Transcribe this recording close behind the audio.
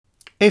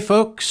Hey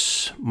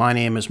folks, my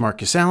name is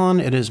Marcus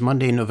Allen. It is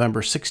Monday,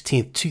 November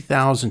 16th,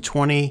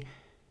 2020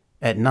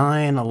 at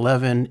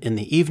 9:11 in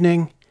the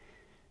evening,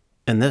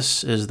 and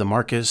this is the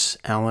Marcus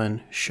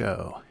Allen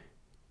Show.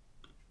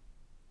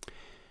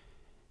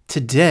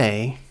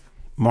 Today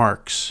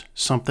marks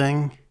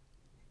something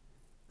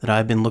that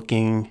I've been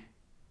looking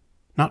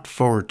not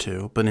forward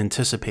to, but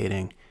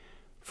anticipating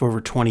for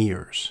over 20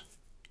 years,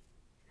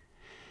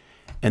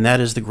 and that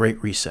is the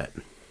Great Reset.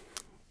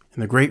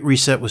 And the Great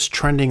Reset was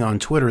trending on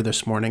Twitter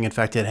this morning. In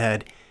fact, it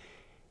had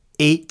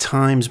 8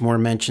 times more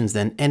mentions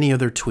than any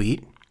other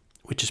tweet,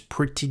 which is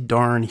pretty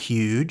darn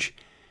huge.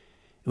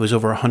 It was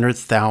over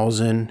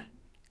 100,000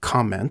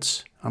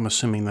 comments. I'm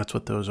assuming that's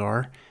what those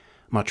are.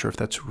 I'm not sure if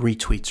that's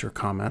retweets or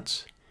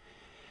comments.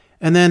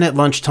 And then at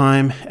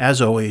lunchtime,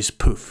 as always,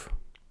 poof.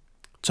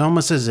 It's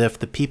almost as if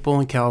the people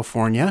in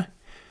California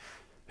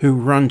who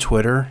run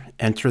Twitter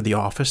enter the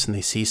office and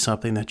they see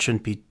something that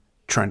shouldn't be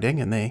trending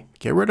and they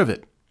get rid of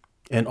it.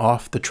 And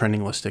off the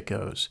trending list it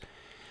goes.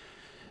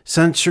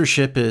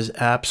 Censorship is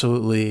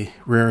absolutely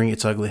rearing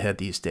its ugly head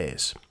these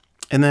days.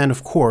 And then,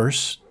 of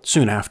course,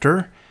 soon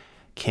after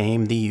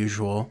came the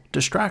usual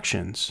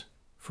distractions.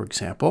 For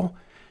example,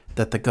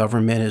 that the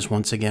government is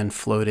once again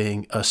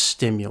floating a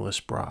stimulus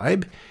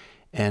bribe.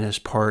 And as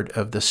part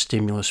of the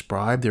stimulus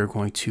bribe, they're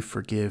going to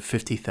forgive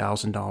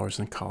 $50,000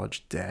 in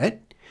college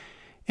debt.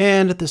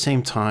 And at the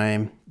same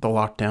time, the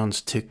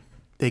lockdowns,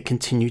 they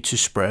continue to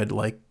spread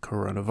like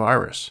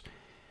coronavirus.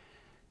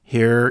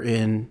 Here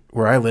in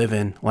where I live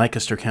in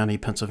Lancaster County,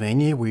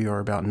 Pennsylvania, we are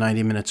about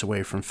 90 minutes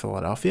away from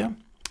Philadelphia.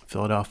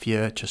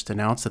 Philadelphia just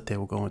announced that they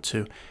will go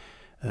into,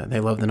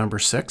 they love the number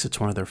 6. It's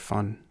one of their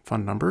fun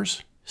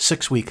numbers.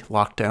 6-week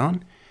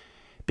lockdown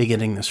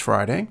beginning this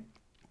Friday.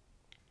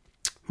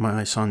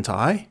 My son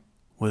Ty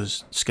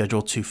was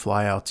scheduled to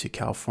fly out to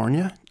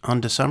California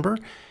on December.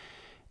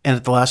 And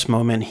at the last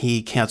moment,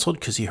 he canceled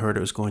because he heard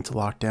it was going to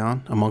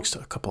lockdown, amongst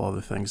a couple other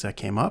things that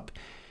came up.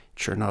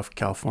 Sure enough,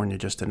 California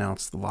just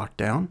announced the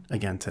lockdown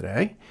again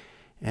today,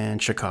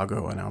 and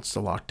Chicago announced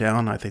the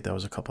lockdown. I think that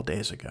was a couple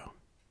days ago.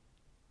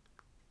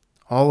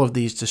 All of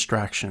these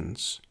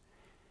distractions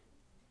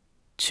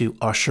to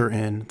usher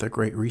in the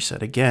Great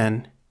Reset.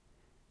 Again,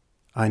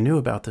 I knew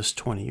about this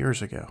 20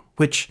 years ago,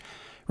 which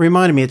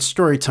reminded me it's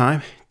story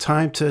time.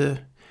 Time to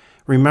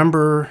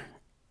remember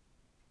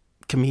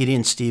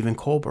comedian Stephen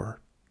Colbert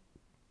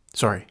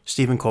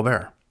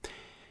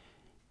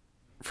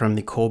from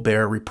the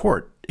Colbert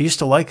Report. I used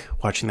to like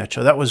watching that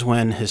show. That was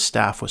when his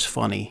staff was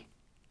funny.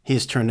 He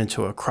has turned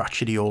into a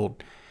crotchety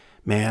old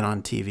man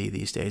on TV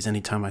these days.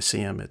 Anytime I see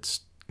him,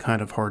 it's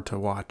kind of hard to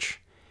watch.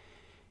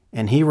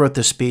 And he wrote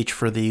the speech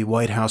for the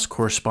White House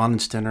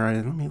Correspondents' Dinner.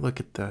 Let me look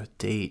at the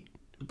date.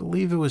 I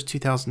believe it was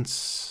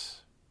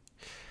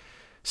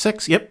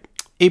 2006. Yep,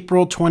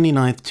 April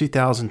 29th,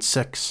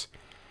 2006.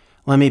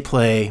 Let me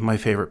play my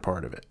favorite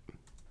part of it.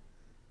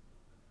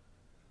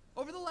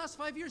 Over the last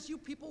 5 years, you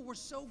people were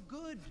so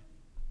good.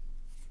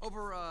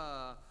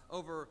 Over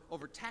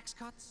tax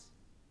cuts,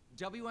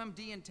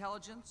 WMD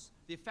intelligence,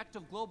 the effect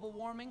of global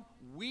warming,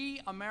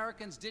 we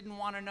Americans didn't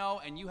want to know,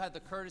 and you had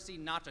the courtesy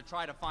not to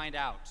try to find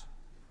out.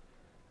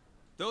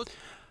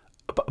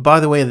 By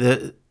the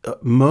way,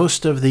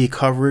 most of the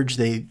coverage,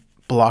 they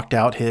blocked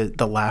out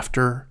the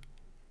laughter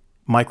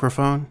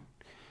microphone.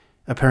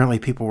 Apparently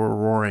people were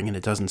roaring and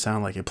it doesn't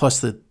sound like it.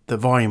 Plus the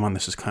volume on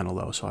this is kind of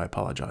low, so I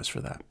apologize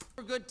for that.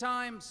 For good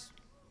times,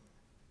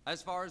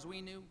 as far as we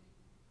knew.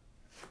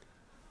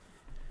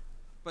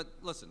 But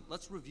listen,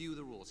 let's review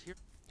the rules.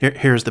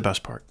 Here's the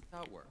best part.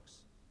 How it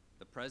works.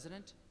 The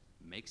president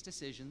makes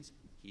decisions.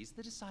 He's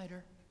the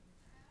decider.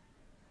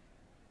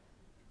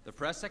 The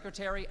press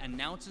secretary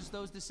announces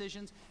those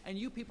decisions, and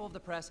you people of the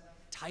press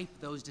type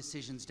those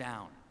decisions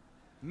down.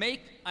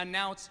 Make,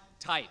 announce,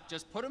 type.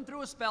 Just put them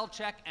through a spell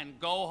check and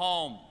go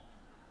home.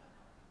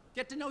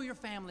 Get to know your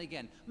family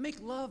again.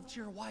 Make love to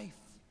your wife.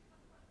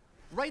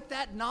 Write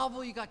that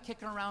novel you got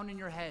kicking around in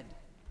your head.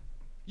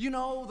 You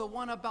know, the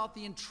one about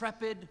the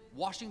intrepid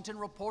Washington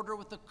reporter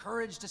with the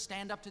courage to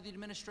stand up to the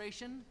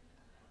administration?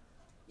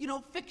 You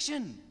know,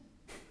 fiction.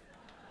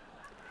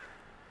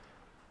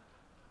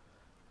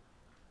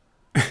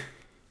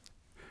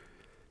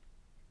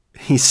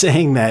 He's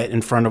saying that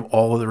in front of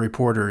all of the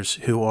reporters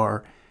who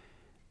are,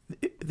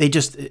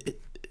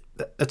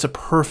 that's a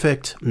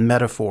perfect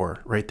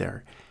metaphor right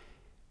there.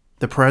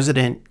 The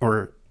president,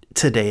 or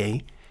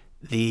today,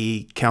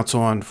 the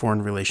Council on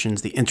Foreign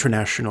Relations, the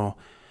International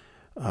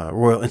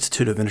Royal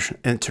Institute of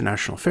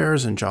International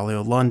Affairs in Jolly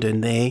Old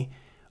London, they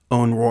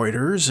own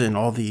Reuters and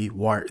all the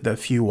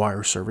few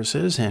wire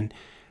services, and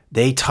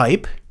they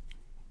type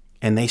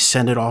and they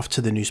send it off to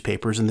the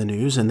newspapers and the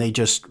news, and they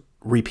just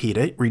repeat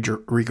it,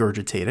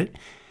 regurgitate it,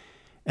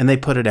 and they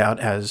put it out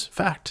as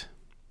fact.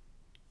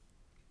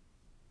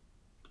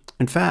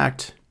 In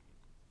fact,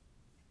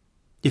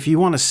 if you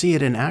want to see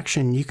it in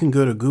action, you can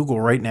go to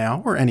Google right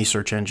now or any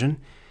search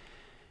engine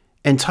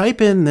and type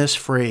in this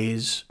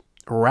phrase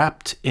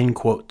wrapped in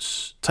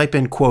quotes. Type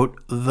in, quote,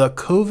 the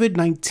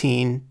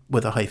COVID-19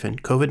 with a hyphen,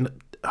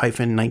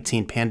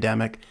 COVID-19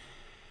 pandemic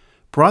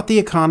brought the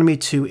economy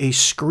to a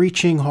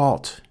screeching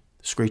halt.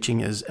 Screeching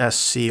is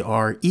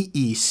SCREECHING.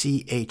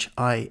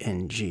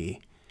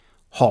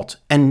 Halt.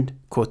 End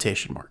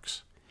quotation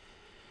marks.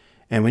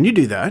 And when you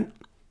do that,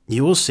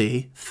 you will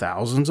see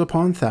thousands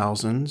upon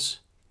thousands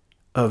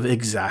of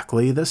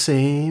exactly the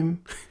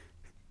same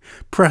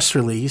press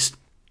release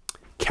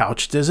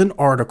couched as an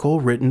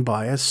article written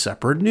by a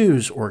separate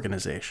news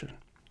organization.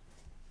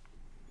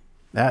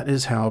 That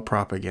is how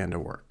propaganda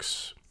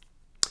works.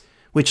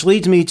 Which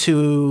leads me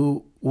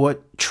to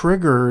what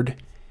triggered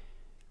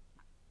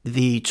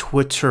the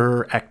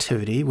Twitter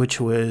activity, which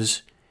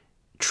was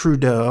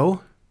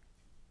Trudeau.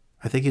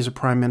 I think he's a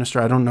prime minister.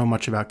 I don't know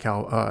much about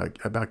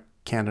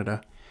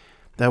Canada.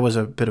 That was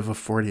a bit of a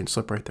Freudian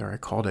slip right there. I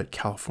called it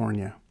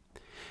California.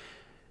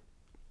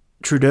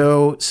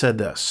 Trudeau said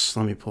this.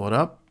 Let me pull it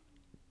up.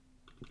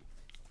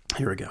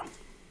 Here we go.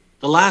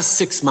 The last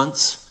 6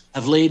 months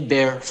have laid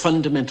bare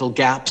fundamental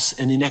gaps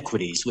and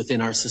inequities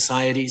within our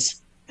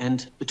societies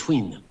and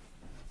between them.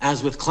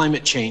 As with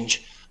climate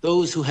change,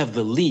 those who have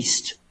the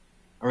least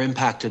are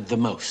impacted the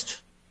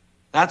most.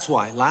 That's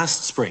why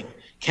last spring,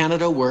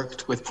 Canada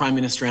worked with Prime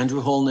Minister Andrew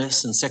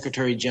Holness and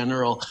Secretary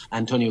General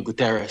Antonio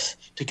Guterres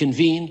to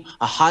convene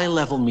a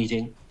high-level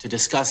meeting to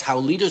discuss how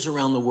leaders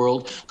around the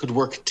world could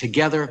work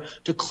together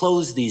to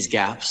close these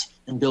gaps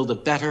and build a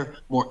better,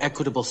 more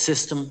equitable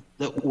system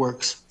that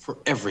works for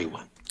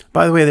everyone.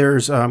 By the way,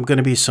 there's going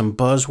to be some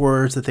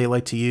buzzwords that they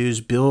like to use.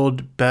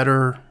 Build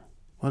better.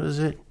 What is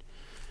it?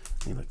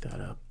 Let me look that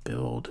up.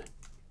 Build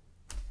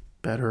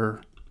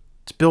better.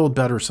 It's build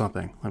better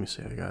something. Let me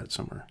see. I got it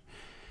somewhere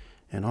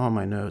in all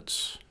my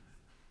notes.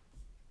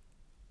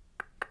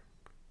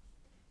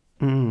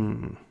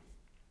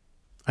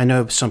 I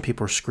know some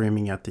people are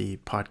screaming at the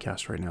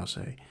podcast right now,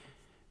 say,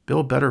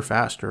 build better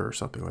faster or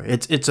something like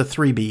that. It's a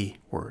 3B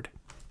word.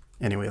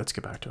 Anyway, let's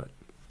get back to it.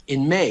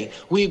 In May,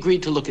 we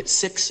agreed to look at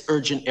 6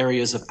 urgent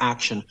areas of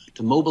action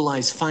to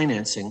mobilize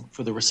financing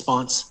for the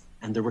response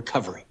and the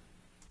recovery.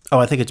 Oh,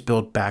 I think it's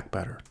build back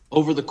better.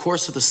 Over the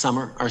course of the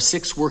summer, our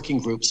 6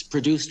 working groups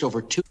produced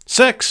over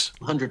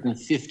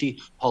 250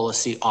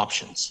 policy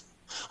options.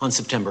 On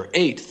September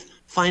 8th,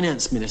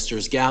 finance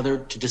ministers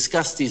gathered to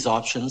discuss these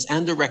options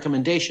and their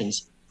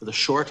recommendations for the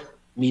short,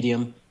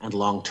 medium, and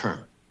long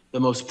term. The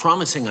most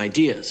promising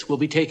ideas will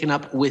be taken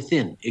up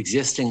within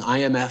existing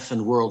IMF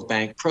and World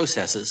Bank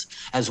processes,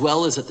 as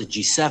well as at the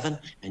G7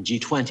 and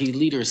G20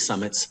 leaders'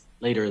 summits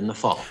later in the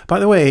fall. By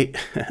the way,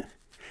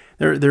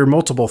 there are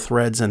multiple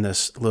threads in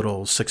this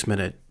little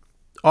 6-minute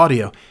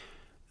audio.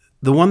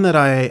 The one that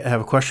I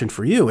have a question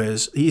for you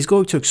is, he's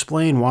going to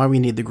explain why we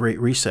need the Great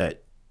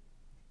Reset.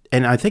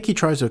 And I think he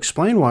tries to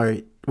explain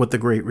what the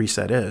Great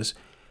Reset is.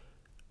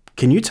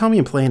 Can you tell me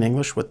in plain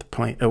English what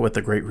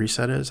the Great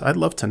Reset is? I'd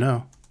love to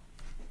know.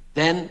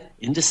 Then,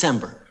 in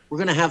December, we're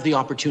going to have the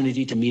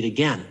opportunity to meet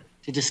again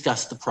to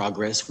discuss the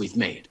progress we've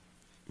made.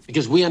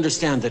 Because we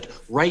understand that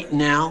right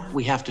now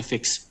we have to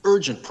fix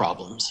urgent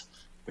problems,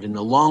 but in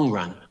the long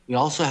run, we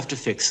also have to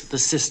fix the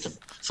system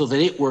so that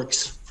it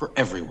works for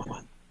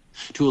everyone.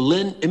 To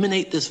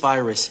eliminate this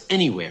virus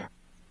anywhere,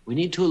 we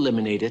need to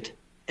eliminate it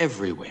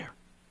everywhere.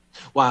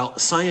 While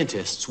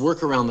scientists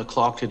work around the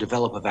clock to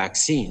develop a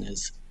vaccine,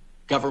 as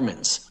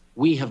governments,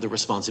 we have the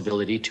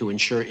responsibility to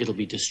ensure it'll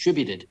be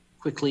distributed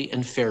quickly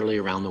and fairly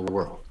around the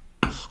world.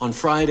 On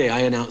Friday,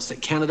 I announced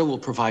that Canada will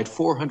provide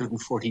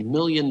 $440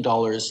 million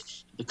to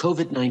the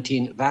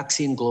COVID-19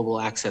 Vaccine Global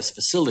Access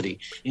Facility,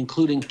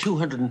 including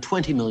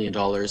 $220 million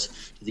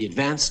to the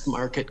Advanced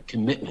Market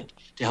Commitment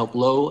to help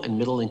low and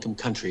middle-income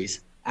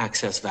countries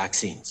access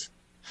vaccines.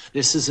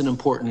 This is an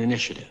important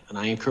initiative, and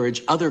I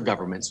encourage other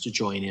governments to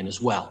join in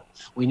as well.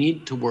 We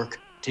need to work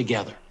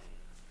together,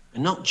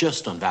 and not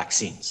just on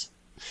vaccines.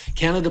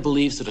 Canada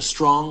believes that a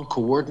strong,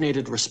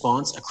 coordinated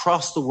response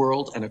across the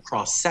world and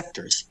across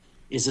sectors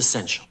is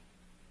essential.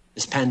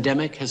 This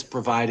pandemic has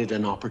provided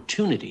an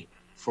opportunity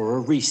for a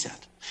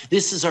reset.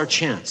 This is our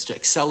chance to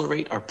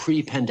accelerate our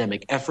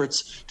pre-pandemic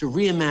efforts to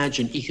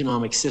reimagine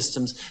economic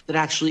systems that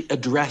actually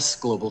address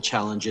global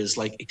challenges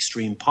like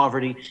extreme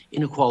poverty,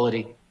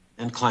 inequality,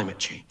 and climate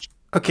change.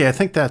 Okay, I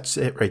think that's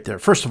it right there.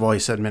 First of all, he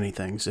said many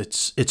things.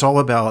 It's all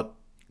about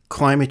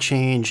climate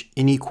change,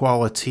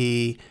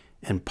 inequality,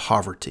 and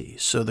poverty.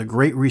 So the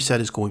Great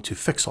Reset is going to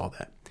fix all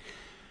that.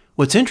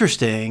 What's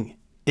interesting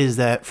is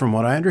that from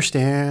what I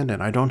understand,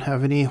 and I don't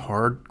have any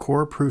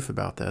hardcore proof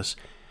about this,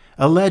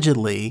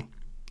 allegedly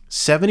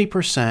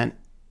 70%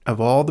 of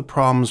all the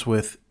problems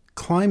with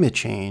climate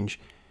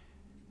change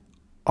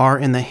are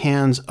in the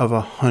hands of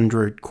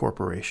 100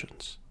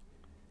 corporations.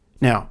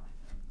 Now,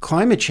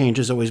 climate change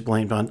is always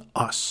blamed on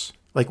us,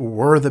 like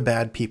we're the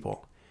bad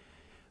people.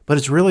 But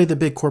it's really the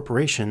big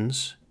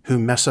corporations who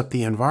mess up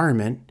the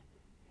environment.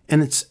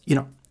 And it's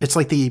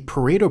like the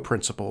Pareto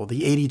principle,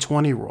 the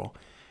 80-20 rule.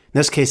 In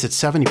this case, it's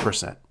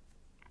 70%.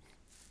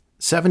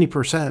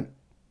 70%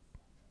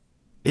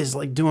 is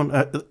like doing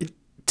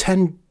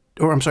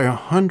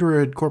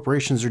 100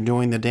 corporations are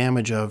doing the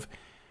damage of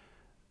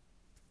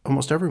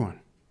almost everyone.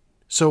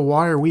 So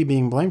why are we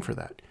being blamed for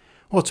that?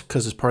 Well, it's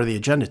because it's part of the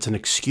agenda. It's an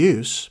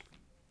excuse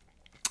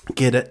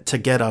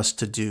get us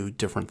to do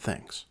different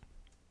things.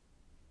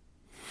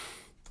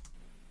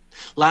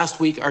 Last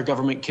week, our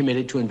government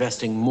committed to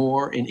investing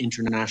more in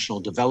international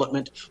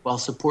development while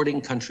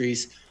supporting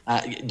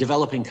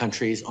developing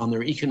countries on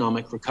their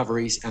economic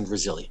recoveries and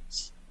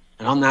resilience.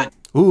 And on that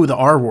Ooh, the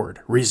R word,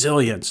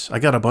 resilience. I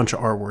got a bunch of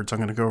R words. I'm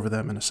going to go over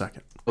them in a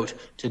second. note,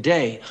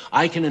 today,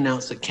 I can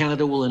announce that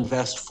Canada will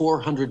invest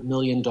 $400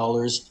 million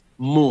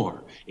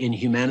more in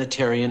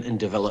humanitarian and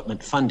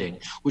development funding,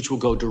 which will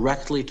go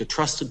directly to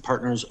trusted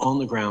partners on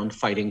the ground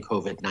fighting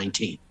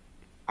COVID-19.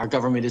 Our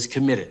government is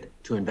committed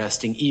to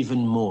investing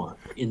even more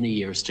in the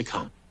years to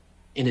come.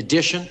 In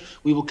addition,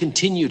 we will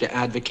continue to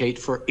advocate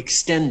for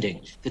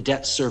extending the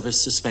debt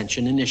service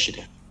suspension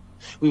initiative.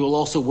 We will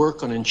also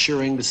work on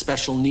ensuring the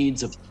special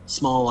needs of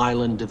small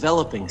island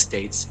developing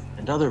states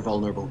and other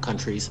vulnerable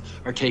countries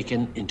are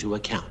taken into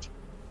account.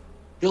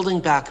 Building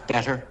back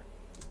better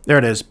There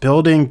it is,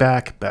 building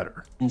back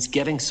better. means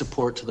getting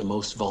support to the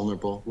most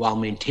vulnerable while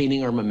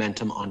maintaining our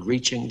momentum on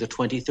reaching the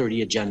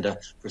 2030 Agenda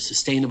for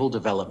Sustainable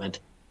Development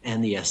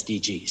and the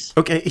SDGs.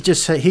 Okay,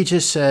 he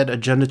just said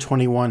Agenda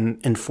 21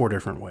 in 4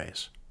 different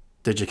ways.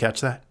 Did you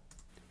catch that?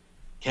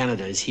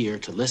 Canada is here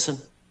to listen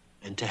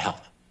and to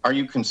help. Are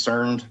you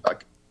concerned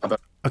about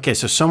Okay,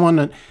 so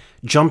someone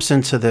jumps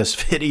into this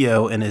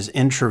video and is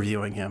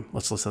interviewing him.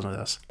 Let's listen to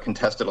this.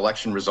 contested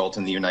election result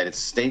in the United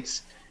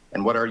States?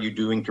 And what are you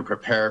doing to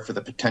prepare for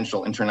the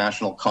potential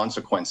international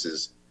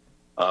consequences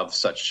of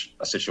such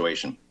a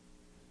situation?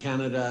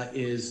 Canada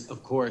is,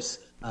 of course,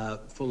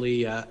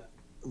 fully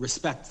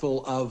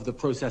respectful of the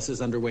processes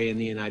underway in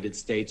the United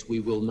States. We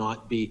will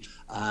not be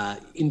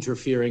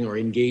interfering or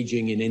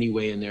engaging in any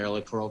way in their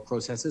electoral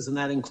processes, and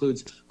that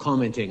includes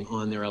commenting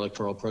on their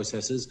electoral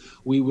processes.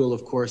 We will,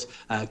 of course,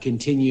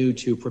 continue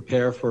to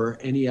prepare for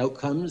any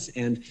outcomes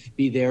and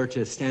be there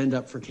to stand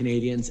up for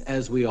Canadians,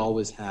 as we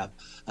always have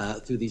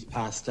through these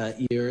past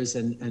years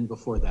and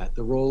before that.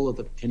 The role of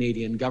the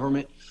Canadian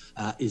government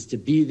is to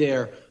be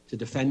there to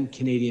defend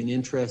Canadian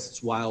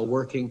interests while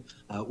working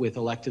with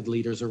elected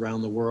leaders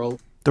around the world.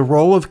 The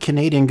role of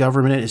Canadian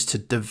government is to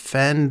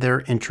defend their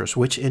interests.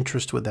 Which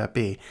interest would that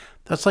be?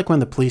 That's like when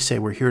the police say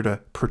we're here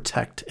to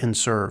protect and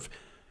serve.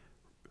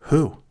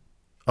 Who?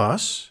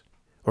 Us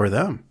or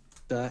them?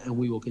 And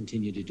we will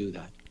continue to do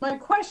that. My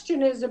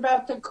question is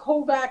about the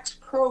COVAX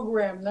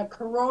program, the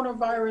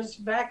coronavirus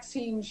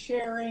vaccine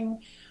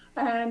sharing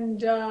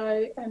and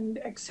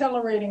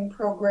accelerating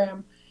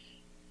program.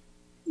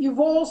 You've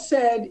all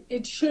said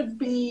it should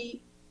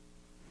be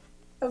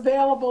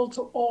available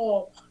to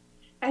all,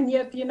 and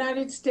yet the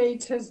United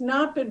States has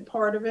not been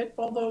part of it,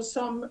 although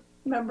some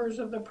members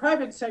of the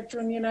private sector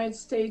in the United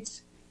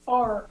States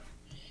are.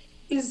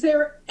 Is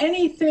there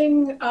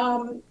anything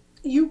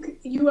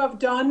you have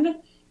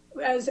done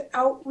as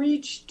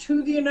outreach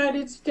to the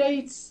United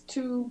States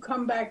to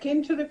come back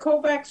into the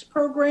COVAX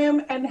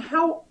program? And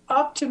how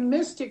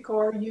optimistic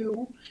are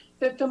you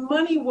that the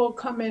money will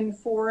come in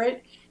for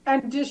it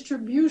and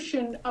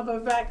distribution of a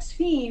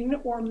vaccine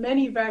or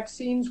many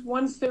vaccines,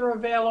 once they're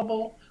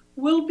available,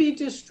 will be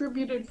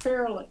distributed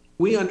fairly?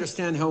 We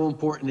understand how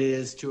important it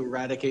is to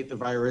eradicate the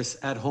virus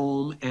at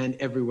home and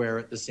everywhere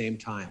at the same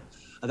time.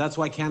 That's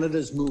why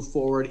Canada's moved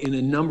forward in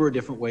a number of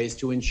different ways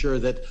to ensure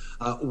that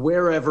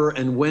wherever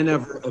and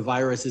whenever a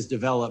virus is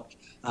developed,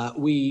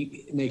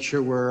 we make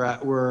sure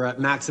we're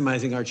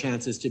maximizing our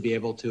chances to be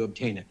able to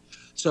obtain it.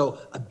 So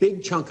a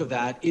big chunk of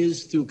that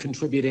is through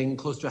contributing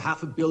close to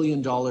 $500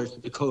 million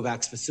to the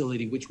COVAX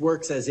facility, which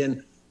works as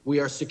in we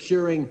are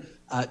securing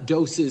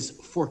doses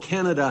for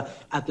Canada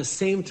at the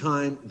same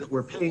time that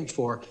we're paying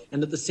for,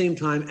 and at the same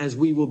time as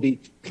we will be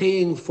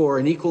paying for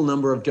an equal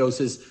number of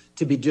doses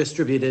to be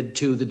distributed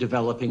to the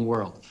developing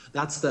world.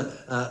 That's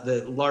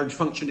the large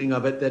functioning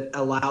of it that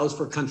allows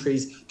for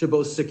countries to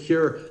both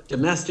secure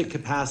domestic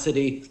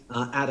capacity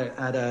at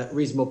a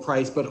reasonable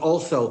price, but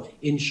also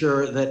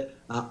ensure that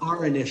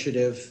our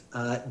initiative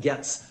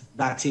gets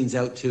vaccines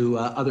out to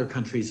other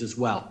countries as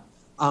well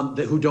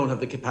who don't have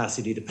the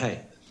capacity to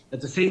pay. At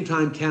the same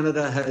time,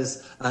 Canada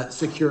has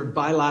secured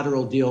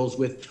bilateral deals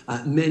with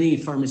many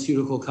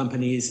pharmaceutical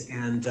companies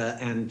and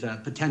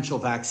potential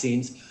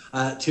vaccines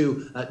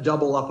to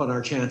double up on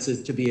our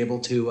chances to be able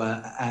to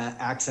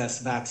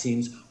access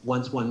vaccines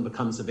once one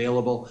becomes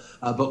available.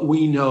 But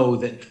we know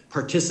that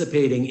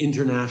participating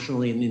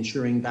internationally in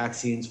ensuring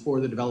vaccines for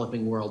the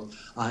developing world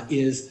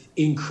is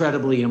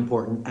incredibly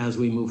important as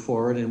we move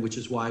forward, and which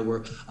is why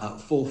we're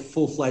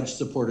full-fledged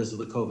supporters of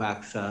the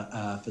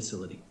COVAX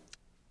facility.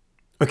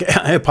 Okay,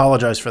 I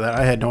apologize for that.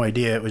 I had no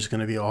idea it was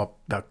going to be all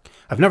about...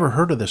 I've never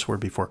heard of this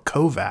word before,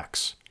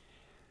 COVAX.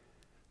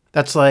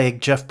 That's like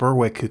Jeff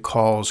Berwick, who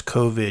calls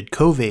COVID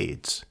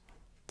COVAIDs.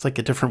 It's like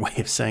a different way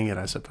of saying it,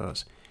 I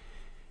suppose.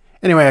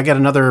 Anyway, I got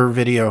another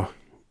video,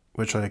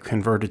 which I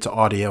converted to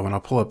audio, and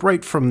I'll pull up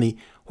right from the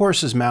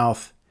horse's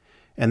mouth,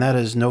 and that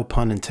is no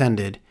pun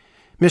intended.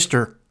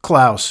 Mr.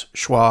 Klaus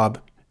Schwab,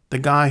 the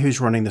guy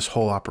who's running this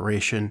whole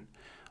operation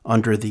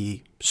under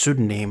the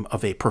pseudonym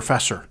of a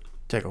professor.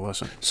 Take a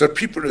listen. So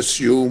people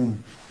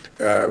assume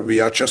we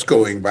are just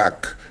going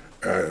back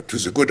to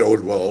the good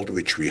old world,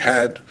 which we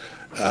had,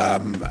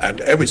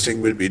 and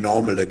everything will be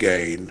normal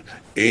again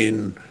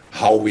in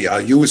how we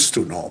are used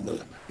to normal,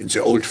 in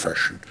the old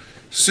fashion.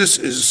 This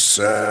is,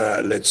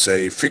 let's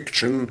say,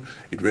 fiction.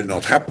 It will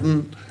not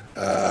happen.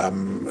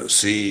 The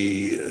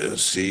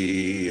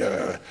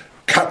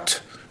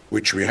cut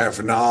which we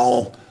have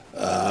now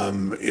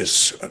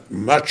is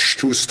much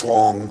too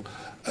strong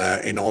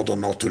in order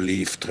not to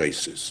leave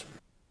traces.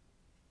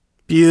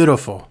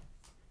 Beautiful.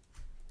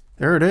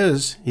 There it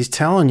is. He's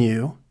telling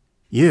you.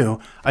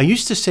 I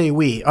used to say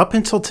we. Up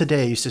until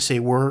today, I used to say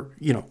we're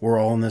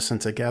all in this and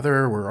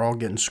together. We're all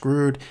getting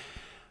screwed.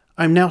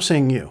 I'm now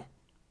saying you.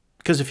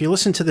 Because if you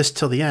listen to this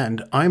till the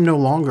end, I'm no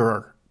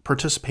longer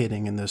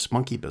participating in this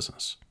monkey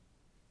business.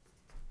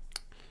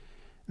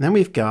 And then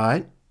we've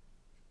got,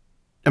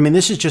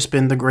 this has just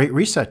been the Great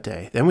Reset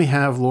Day. Then we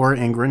have Laura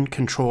Ingraham,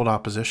 Controlled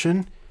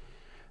Opposition,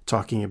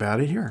 talking about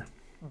it here.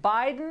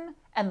 Biden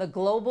and the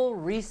global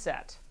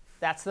reset.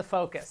 That's the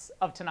focus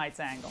of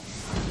tonight's angle.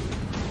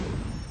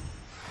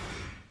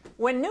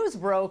 When news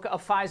broke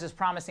of Pfizer's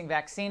promising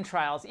vaccine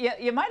trials,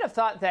 you might have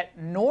thought that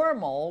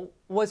normal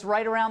was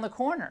right around the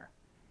corner.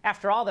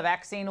 After all, the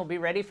vaccine will be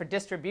ready for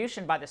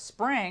distribution by the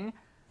spring.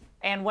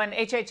 And when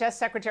HHS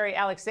Secretary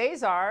Alex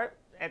Azar,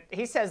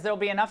 he says there'll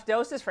be enough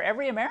doses for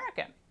every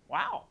American.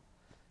 Wow.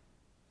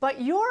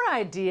 But your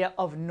idea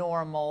of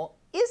normal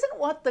isn't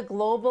what the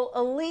global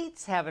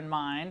elites have in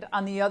mind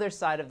on the other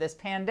side of this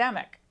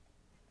pandemic.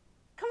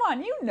 Come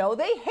on,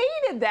 they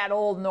hated that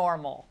old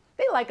normal.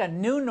 They like a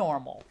new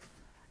normal.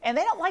 And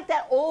they don't like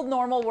that old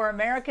normal where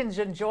Americans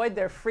enjoyed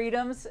their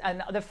freedoms,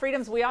 and the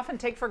freedoms we often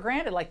take for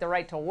granted, like the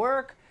right to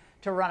work,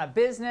 to run a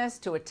business,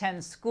 to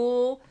attend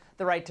school,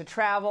 the right to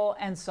travel,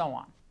 and so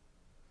on.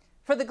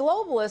 For the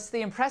globalists,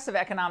 the impressive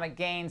economic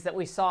gains that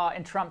we saw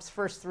in Trump's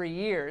first 3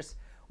 years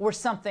were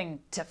something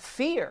to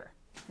fear,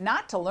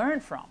 not to learn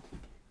from.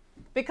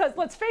 Because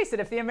let's face it,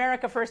 if the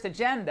America First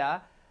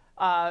agenda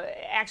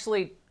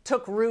actually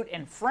took root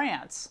in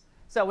France,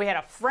 so we had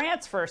a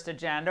France First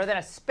agenda, then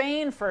a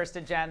Spain First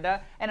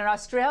agenda, and an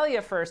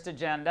Australia First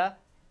agenda,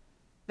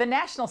 the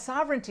national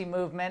sovereignty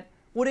movement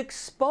would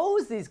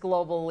expose these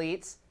global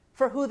elites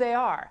for who they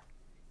are,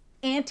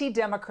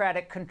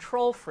 anti-democratic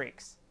control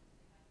freaks.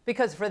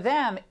 Because for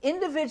them,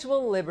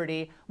 individual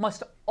liberty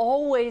must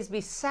always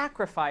be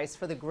sacrificed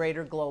for the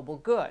greater global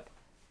good.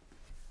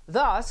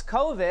 Thus,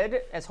 COVID,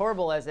 as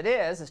horrible as it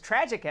is, as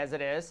tragic as it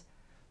is,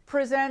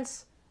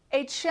 presents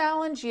a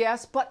challenge,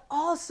 yes, but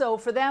also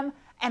for them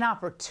an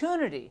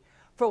opportunity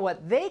for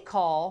what they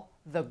call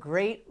the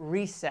Great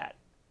Reset.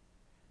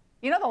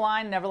 You know the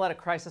line, never let a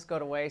crisis go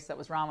to waste? That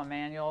was Rahm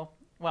Emanuel.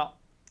 Well,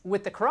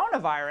 with the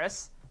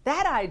coronavirus,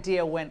 that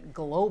idea went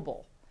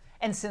global.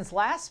 And since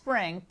last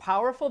spring,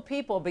 powerful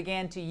people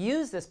began to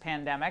use this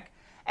pandemic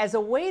as a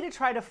way to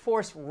try to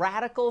force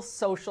radical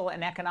social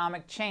and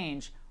economic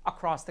change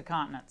across the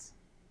continents.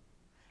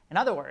 In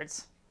other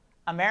words,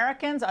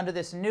 Americans under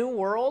this new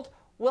world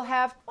they'll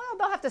have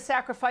to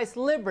sacrifice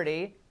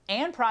liberty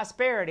and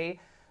prosperity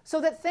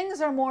so that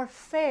things are more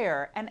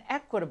fair and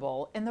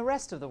equitable in the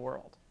rest of the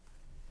world.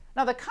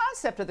 Now, the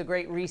concept of the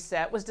Great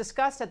Reset was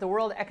discussed at the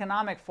World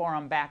Economic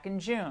Forum back in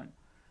June,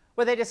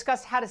 where they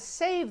discussed how to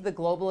save the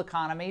global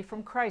economy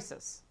from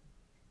crisis.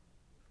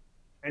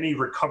 Any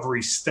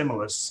recovery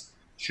stimulus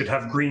should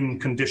have green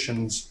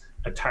conditions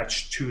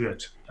attached to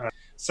it.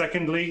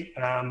 Secondly,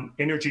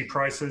 energy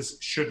prices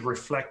should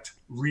reflect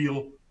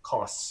real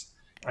costs.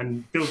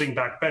 And building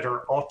back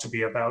better ought to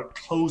be about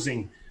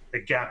closing the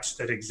gaps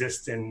that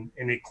exist in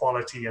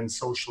inequality and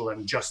social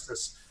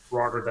injustice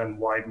rather than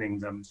widening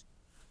them.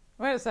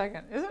 Wait a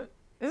second.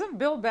 Isn't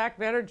Build Back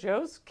Better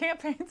Joe's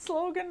campaign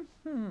slogan?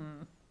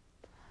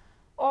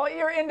 All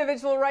your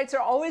individual rights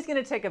are always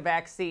going to take a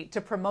back seat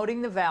to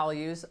promoting the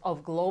values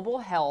of global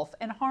health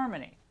and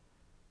harmony.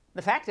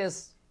 The fact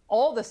is,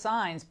 all the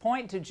signs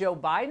point to Joe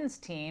Biden's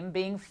team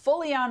being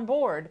fully on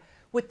board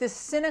with this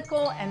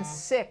cynical and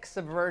sick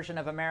subversion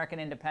of American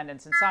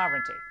independence and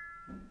sovereignty.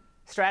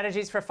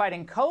 Strategies for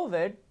fighting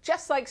COVID,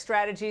 just like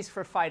strategies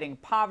for fighting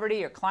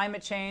poverty or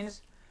climate change,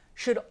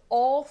 should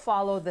all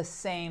follow the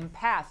same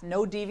path,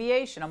 no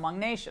deviation among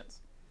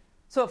nations.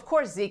 So, of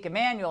course, Zeke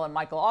Emanuel and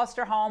Michael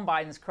Osterholm,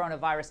 Biden's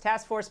coronavirus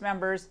task force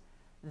members,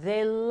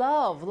 they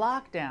love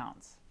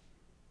lockdowns.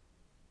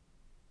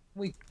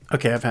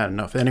 Okay, I've had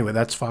enough. Anyway,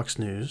 that's Fox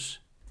News.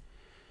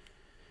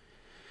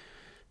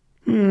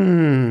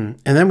 And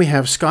then we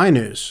have Sky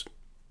News.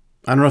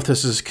 I don't know if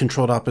this is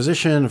Controlled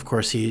Opposition. Of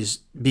course, he's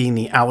being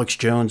the Alex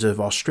Jones of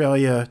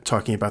Australia,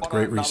 talking about the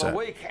Great Reset.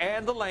 Week,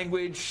 and the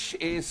language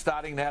is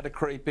starting now to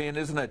creep in,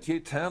 isn't it? You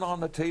turn on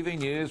the TV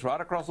news right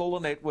across all the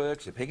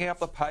networks, you're picking up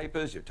the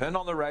papers, you turn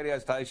on the radio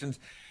stations,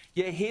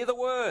 you hear the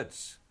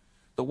words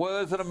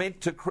that are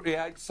meant to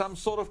create some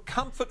sort of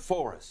comfort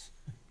for us.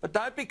 But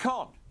don't be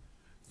conned.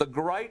 The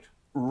Great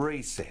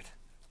Reset.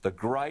 The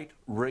Great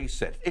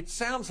Reset. It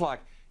sounds like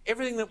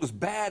everything that was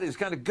bad is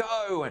going to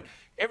go and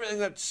everything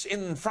that's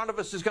in front of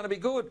us is going to be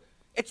good.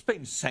 It's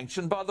been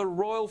sanctioned by the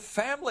royal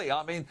family.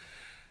 I mean,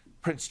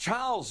 Prince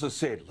Charles has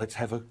said, let's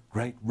have a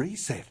great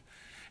reset.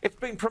 It's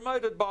been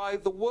promoted by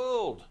the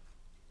world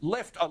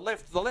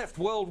the left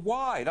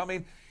worldwide. I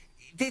mean,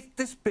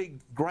 this big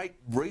great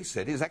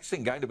reset is actually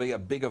going to be a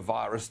bigger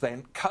virus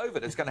than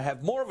COVID. It's going to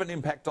have more of an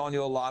impact on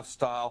your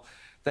lifestyle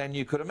than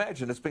you could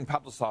imagine. It's been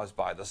publicised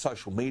by the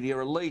social media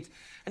elite.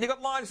 And you've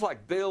got lines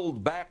like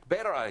Build Back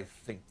Better. I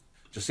think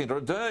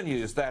Jacinda Ardern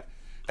used that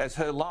as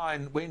her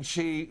line when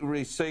she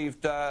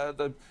received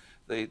the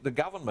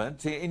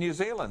government in New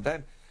Zealand.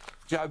 And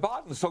Joe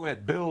Biden's talking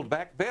about Build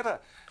Back Better.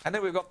 And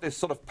then we've got this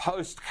sort of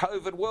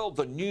post-COVID world,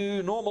 the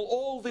new normal,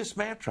 all this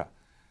mantra.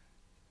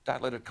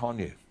 Don't let it con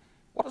you.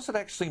 What does it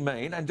actually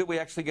mean, and do we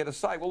actually get a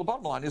say? Well, the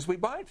bottom line is we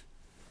won't.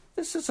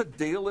 This is a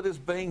deal that is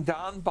being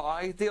done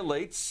by the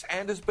elites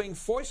and is being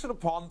foisted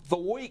upon the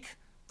weak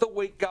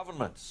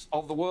governments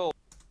of the world.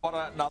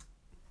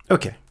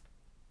 Okay,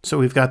 so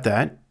we've got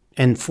that.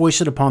 And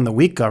foisted upon the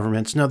weak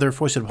governments. No, they're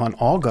foisted upon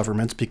all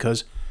governments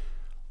because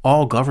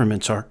all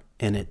governments are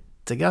in it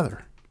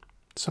together.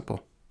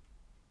 Simple.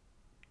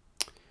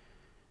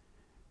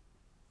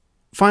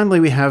 Finally,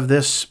 we have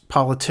this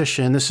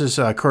politician. This is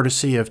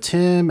courtesy of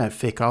Tim at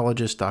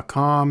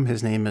fakeologist.com.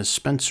 His name is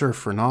Spencer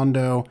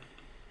Fernando.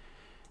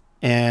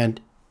 And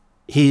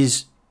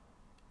he's,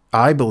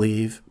 I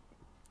believe,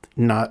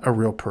 not a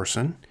real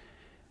person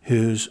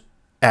who's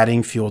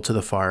adding fuel to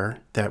the fire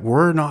that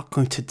we're not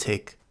going to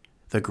take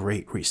the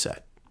Great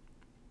Reset.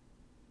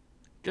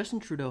 Justin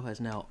Trudeau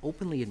has now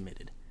openly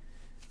admitted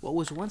what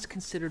was once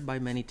considered by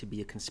many to be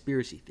a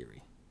conspiracy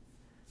theory.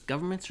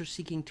 Governments are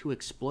seeking to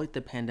exploit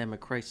the pandemic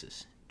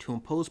crisis to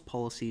impose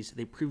policies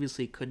they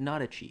previously could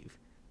not achieve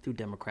through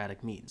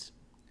democratic means.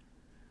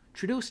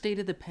 Trudeau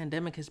stated the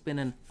pandemic has been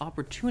an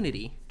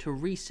opportunity to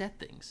reset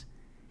things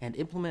and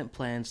implement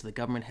plans the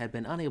government had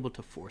been unable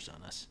to force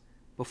on us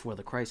before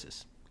the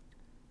crisis.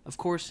 Of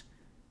course,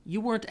 you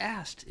weren't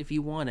asked if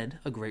you wanted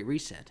a great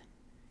reset.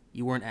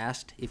 You weren't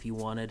asked if you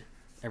wanted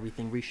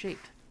everything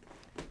reshaped.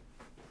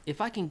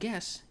 If I can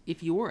guess,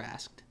 if you were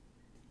asked,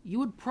 you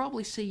would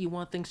probably say you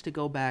want things to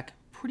go back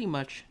pretty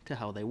much to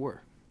how they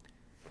were.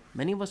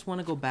 Many of us want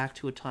to go back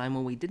to a time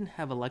when we didn't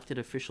have elected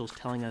officials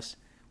telling us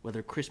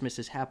whether Christmas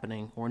is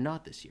happening or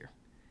not this year.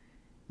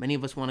 Many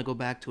of us want to go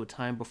back to a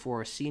time before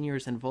our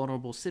seniors and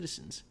vulnerable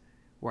citizens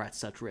were at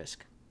such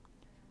risk.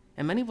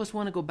 And many of us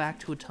want to go back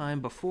to a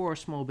time before our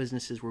small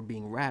businesses were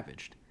being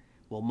ravaged,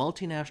 while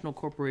multinational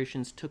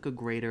corporations took a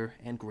greater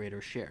and greater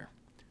share.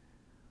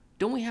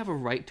 Don't we have a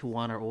right to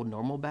want our old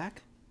normal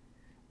back?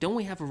 Don't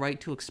we have a right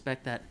to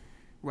expect that,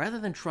 rather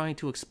than trying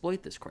to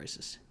exploit this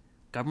crisis,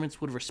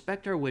 governments would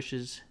respect our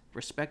wishes,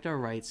 respect our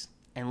rights,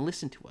 and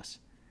listen to us,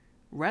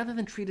 rather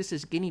than treat us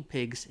as guinea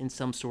pigs in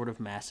some sort of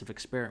massive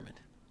experiment?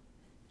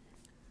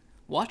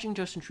 Watching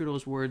Justin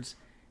Trudeau's words,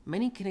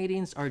 many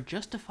Canadians are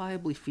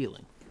justifiably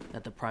feeling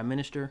that the Prime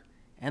Minister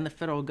and the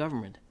federal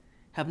government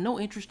have no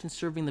interest in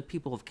serving the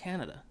people of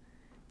Canada,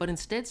 but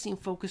instead seem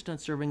focused on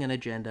serving an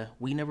agenda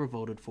we never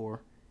voted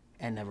for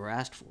and never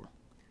asked for.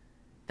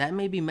 That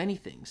may be many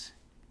things,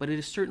 but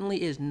it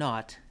certainly is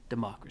not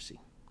democracy.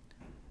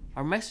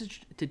 Our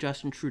message to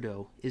Justin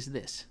Trudeau is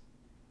this: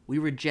 we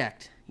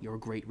reject your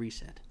Great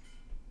Reset.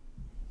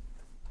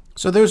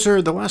 So those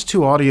are the last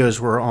two audios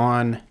were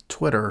on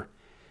Twitter.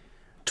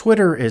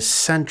 Twitter is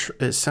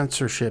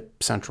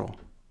censorship central.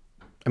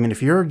 I mean,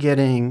 if you're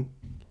getting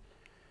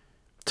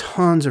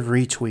tons of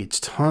retweets,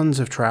 tons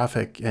of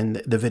traffic, and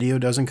the video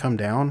doesn't come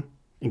down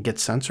and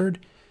gets censored,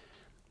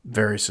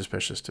 very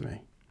suspicious to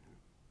me.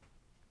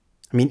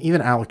 I mean,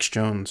 even Alex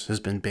Jones has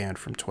been banned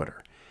from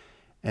Twitter,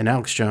 and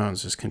Alex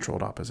Jones is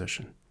controlled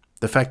opposition.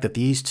 The fact that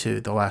these two,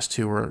 the last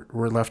two,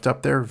 were left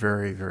up there,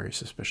 very, very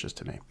suspicious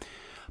to me.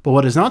 But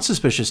what is not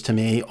suspicious to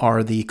me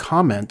are the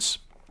comments.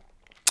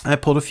 I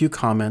pulled a few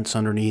comments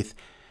underneath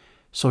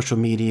social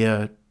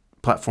media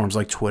platforms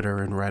like Twitter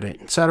and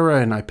Reddit, etc.,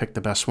 and I picked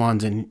the best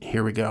ones, and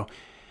here we go.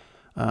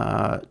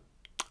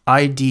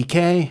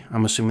 IDK,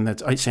 I'm assuming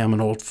that's, I say I'm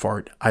an old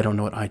fart. I don't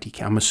know what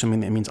IDK, I'm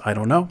assuming that means I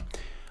don't know.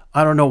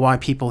 I don't know why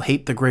people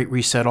hate the Great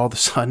Reset all of a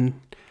sudden.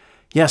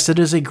 Yes, it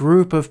is a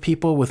group of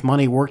people with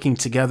money working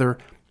together.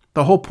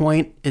 The whole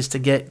point is to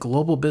get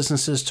global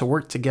businesses to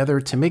work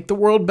together to make the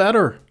world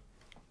better.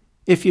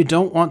 If you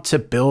don't want to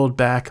build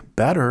back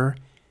better,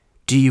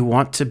 do you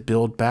want to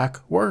build back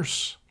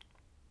worse?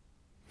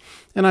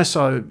 And I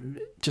saw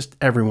just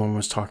everyone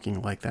was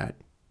talking like that.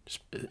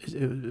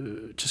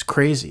 Just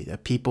crazy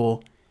that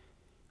people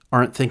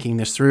aren't thinking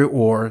this through,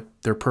 or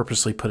they're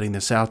purposely putting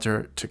this out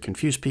there to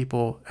confuse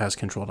people as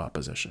controlled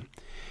opposition.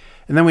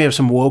 And then we have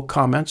some woke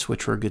comments,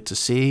 which were good to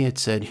see. It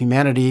said,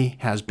 humanity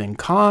has been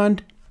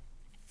conned.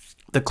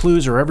 The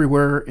clues are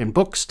everywhere in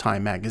books,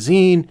 Time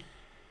magazine,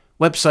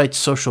 websites,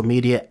 social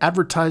media,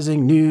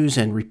 advertising, news,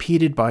 and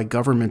repeated by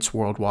governments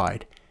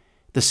worldwide.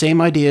 The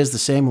same ideas, the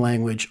same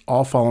language,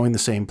 all following the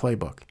same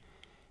playbook.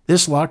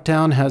 This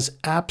lockdown has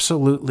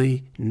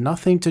absolutely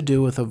nothing to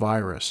do with a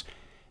virus.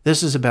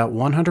 This is about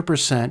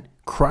 100%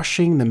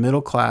 crushing the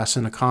middle class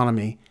and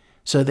economy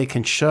so they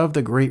can shove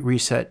the Great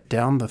Reset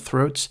down the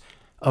throats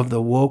of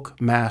the woke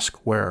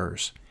mask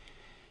wearers.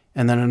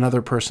 And then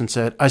another person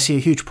said, I see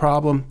a huge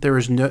problem.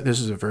 This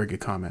is a very good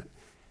comment.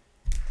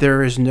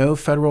 There is no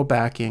federal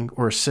backing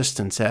or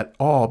assistance at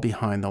all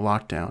behind the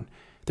lockdown.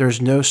 There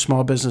is no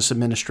Small Business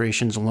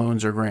Administration's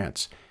loans or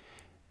grants.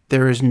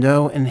 There is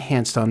no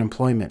enhanced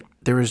unemployment.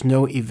 There is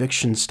no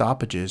eviction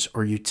stoppages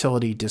or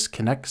utility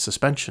disconnect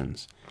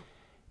suspensions.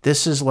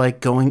 This is like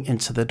going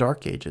into the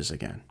dark ages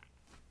again.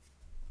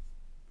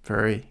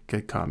 Very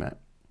good comment.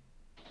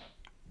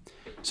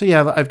 So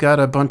yeah, I've got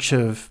a bunch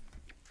of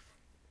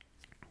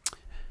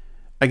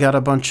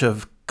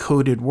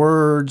coded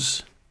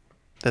words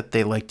that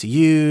they like to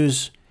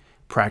use.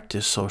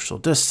 Practice social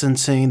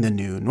distancing, the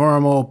new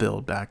normal,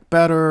 build back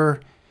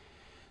better,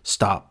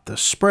 stop the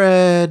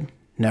spread,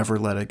 never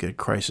let a good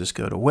crisis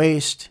go to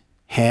waste.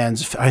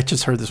 Hands, I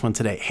just heard this one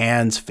today,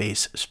 hands,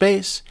 face,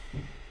 space.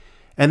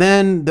 And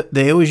then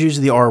they always use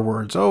the R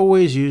words,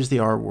 always use the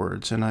R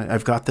words. And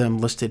I've got them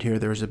listed here.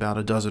 There's about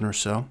a dozen or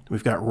so.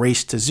 We've got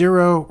race to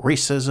zero,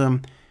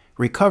 racism,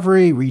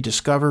 recovery,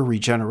 rediscover,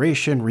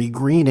 regeneration,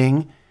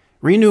 regreening,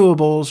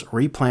 renewables,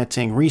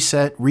 replanting,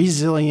 reset,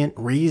 resilient,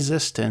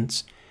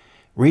 resistance,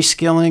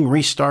 reskilling,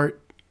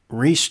 restart,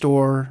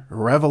 restore,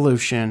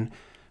 revolution,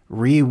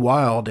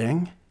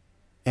 rewilding,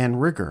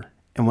 and rigor.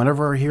 And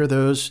whenever I hear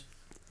those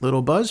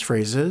little buzz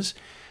phrases,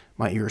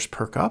 my ears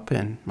perk up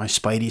and my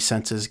spidey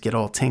senses get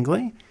all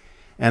tingly.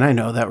 And I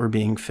know that we're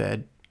being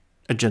fed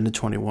Agenda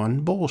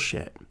 21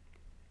 bullshit.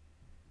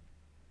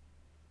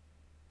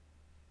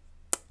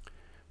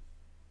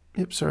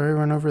 Yep, sorry,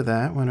 went over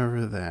that,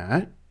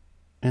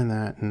 and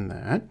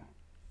that.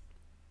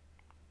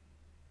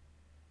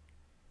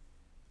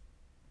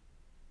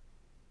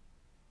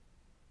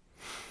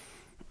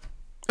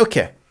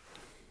 Okay.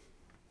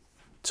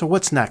 So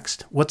what's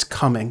next? What's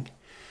coming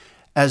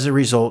as a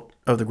result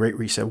of the Great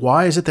Reset?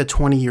 Why is it that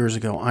 20 years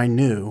ago I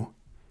knew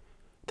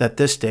that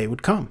this day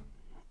would come?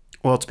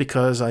 Well, it's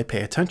because I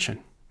pay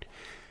attention.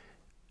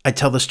 I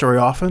tell the story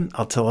often.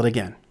 I'll tell it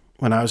again.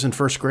 When I was in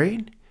first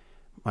grade,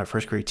 my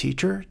first grade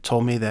teacher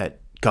told me that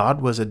God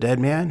was a dead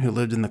man who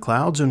lived in the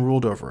clouds and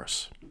ruled over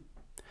us.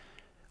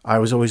 I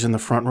was always in the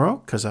front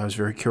row because I was a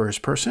very curious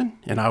person,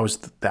 and I was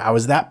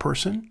that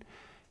person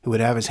who would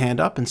have his hand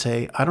up and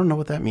say, I don't know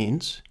what that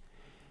means.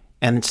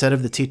 And instead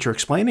of the teacher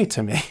explaining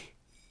to me,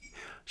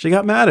 she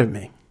got mad at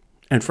me.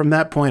 And from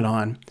that point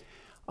on,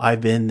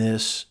 I've been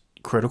this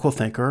critical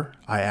thinker.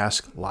 I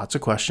ask lots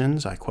of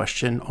questions. I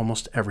question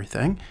almost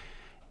everything.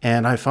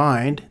 And I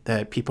find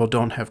that people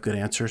don't have good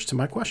answers to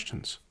my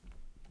questions.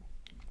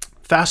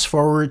 Fast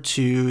forward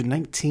to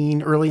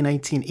early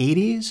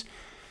 1980s.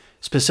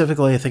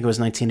 Specifically, I think it was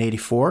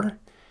 1984.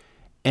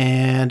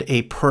 And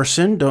a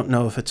person, don't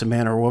know if it's a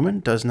man or a woman,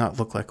 does not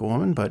look like a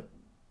woman, but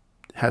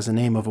has the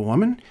name of a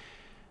woman,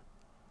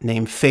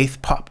 named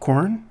Faith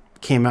Popcorn,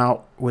 came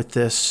out with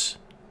this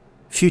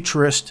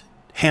futurist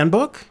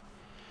handbook.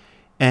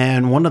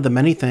 And one of the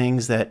many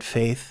things that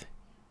Faith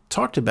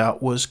talked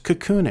about was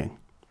cocooning.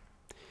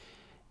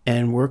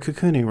 And we're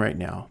cocooning right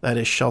now. That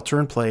is shelter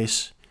in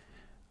place,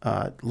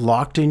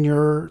 locked in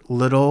your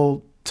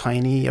little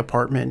tiny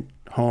apartment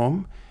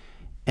home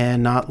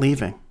and not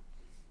leaving.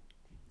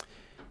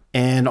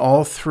 And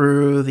all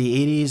through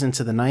the 80s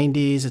into the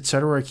 90s,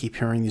 etc., I keep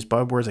hearing these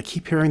buzzwords. I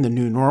keep hearing the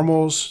new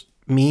normals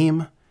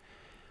meme,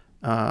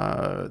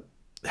 how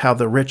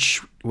the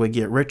rich would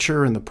get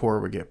richer and the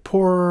poor would get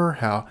poorer,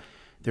 how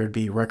there'd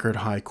be record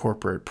high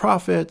corporate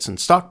profits and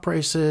stock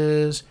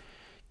prices.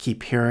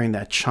 Keep hearing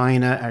that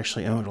China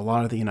actually owned a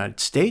lot of the United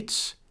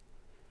States.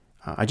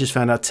 I just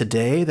found out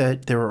today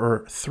that there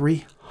are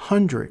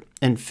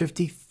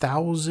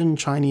 350,000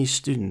 Chinese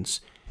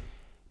students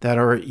that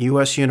are at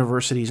U.S.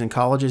 universities and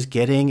colleges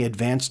getting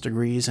advanced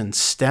degrees in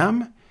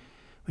STEM,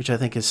 which I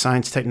think is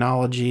science,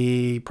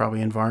 technology,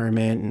 probably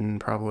environment, and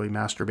probably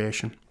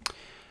masturbation.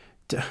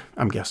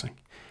 I'm guessing.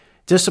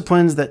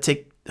 Disciplines that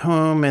take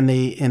home and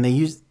they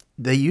use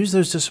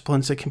those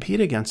disciplines to compete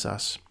against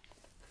us.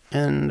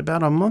 And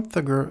about a month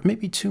ago,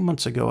 maybe 2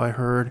 months ago, I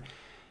heard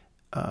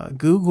a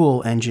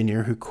Google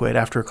engineer who quit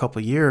after a couple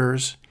of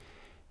years.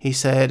 He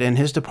said in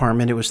his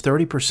department it was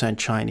 30%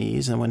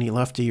 Chinese, and when he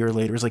left a year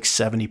later, it was like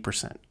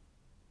 70%.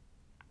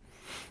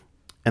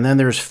 And then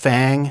there's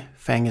FANG.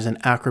 FANG is an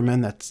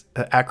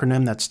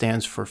acronym that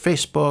stands for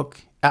Facebook,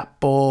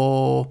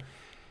 Apple,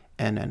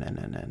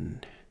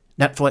 and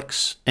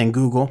Netflix, and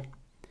Google.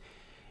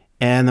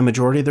 And the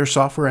majority of their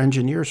software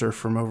engineers are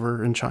from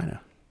over in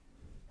China.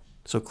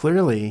 So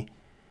clearly,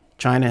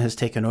 China has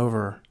taken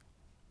over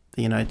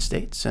the United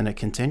States, and it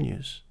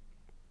continues.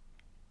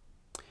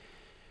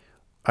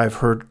 I've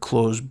heard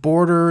closed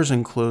borders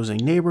and closing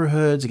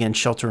neighborhoods, again,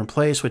 shelter in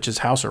place, which is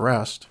house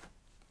arrest.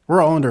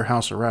 We're all under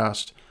house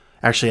arrest.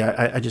 Actually,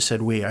 I just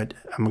said we.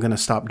 I'm going to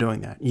stop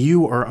doing that.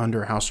 You are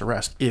under house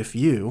arrest if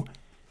you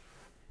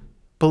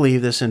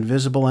believe this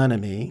invisible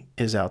enemy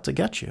is out to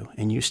get you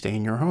and you stay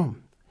in your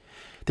home.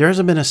 There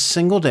hasn't been a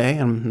single day,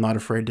 and I'm not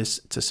afraid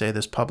to say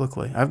this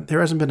publicly, there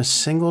hasn't been a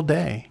single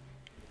day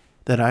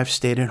that I've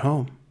stayed at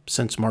home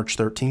since March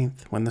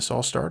 13th when this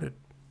all started.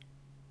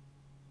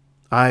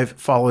 I've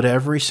followed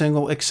every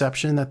single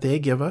exception that they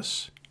give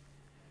us.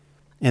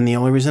 And the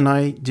only reason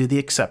I do the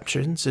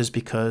exceptions is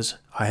because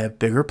I have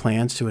bigger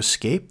plans to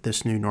escape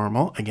this new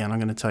normal. Again, I'm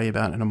going to tell you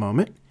about it in a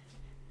moment.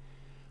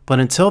 But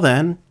until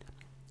then,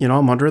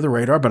 I'm under the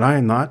radar, but I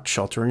am not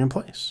sheltering in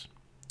place.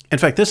 In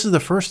fact, this is the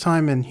first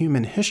time in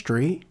human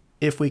history,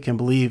 if we can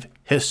believe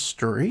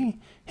history,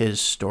 his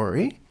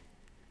story,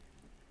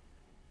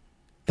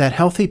 that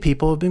healthy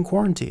people have been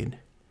quarantined.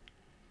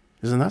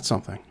 Isn't that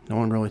something? No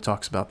one really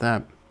talks about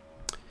that.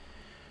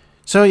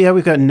 So yeah,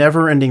 we've got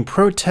never-ending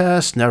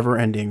protests,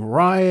 never-ending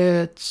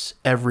riots,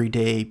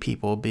 everyday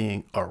people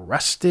being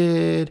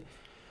arrested,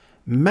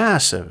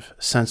 massive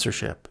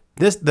censorship.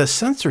 The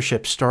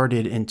censorship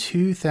started in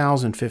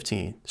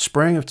 2015,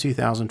 spring of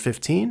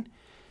 2015.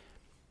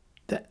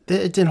 It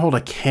didn't hold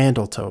a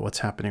candle to what's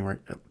happening right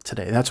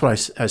today. That's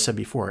what I said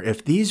before.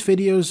 If these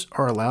videos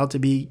are allowed to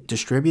be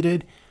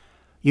distributed,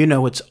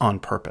 it's on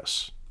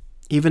purpose,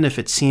 even if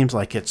it seems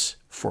like it's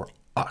for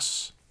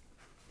us.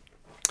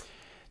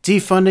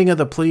 Defunding of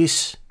the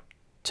police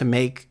to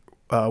make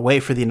way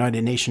for the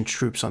United Nations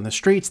troops on the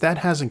streets, that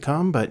hasn't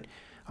come, but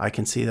I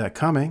can see that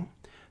coming.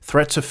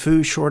 Threats of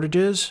food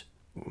shortages,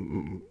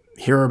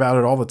 hear about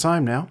it all the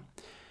time now.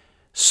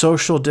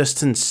 Social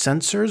distance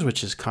sensors,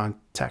 which is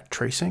contact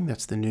tracing.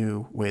 That's the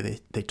new way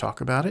they talk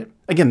about it.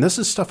 Again, this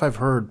is stuff I've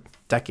heard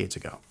decades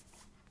ago.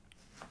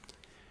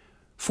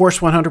 Force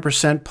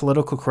 100%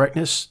 political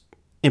correctness,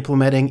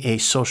 implementing a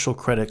social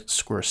credit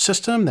score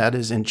system. That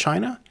is in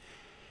China.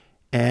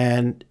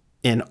 And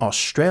in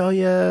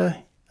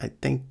Australia, I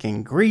think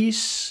in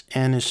Greece,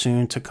 and is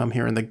soon to come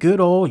here in the good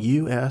old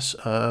US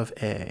of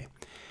A.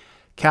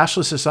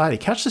 Cashless society.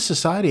 Cashless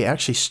society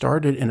actually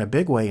started in a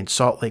big way in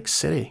Salt Lake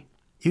City,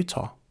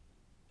 Utah,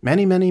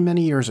 many, many,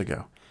 many years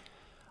ago.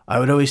 I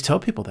would always tell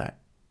people that.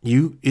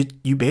 You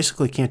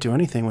basically can't do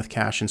anything with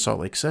cash in Salt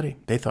Lake City.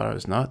 They thought I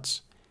was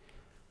nuts.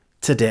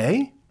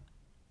 Today,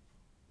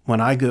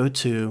 when I go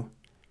to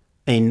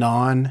a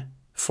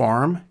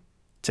non-farm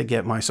to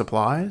get my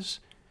supplies,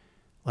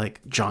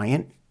 like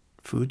giant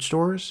food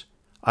stores,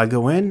 I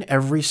go in,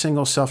 every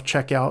single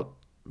self-checkout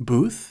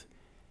booth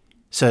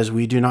says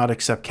we do not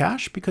accept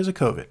cash because of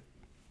COVID.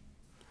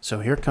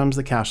 So here comes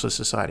the cashless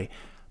society.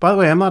 By the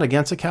way, I'm not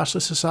against a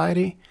cashless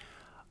society.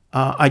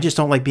 I just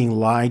don't like being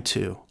lied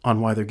to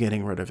on why they're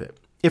getting rid of it.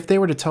 If they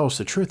were to tell us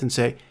the truth and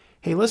say,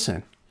 hey,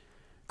 listen,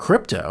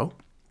 crypto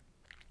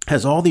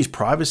has all these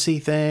privacy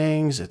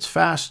things, it's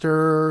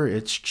faster,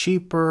 it's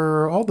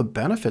cheaper, all the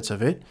benefits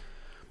of it,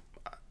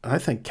 I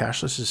think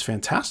cashless is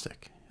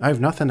fantastic. I have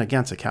nothing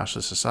against a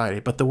cashless society,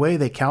 but the way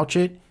they couch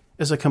it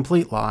is a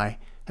complete lie.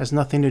 Has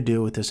nothing to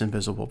do with this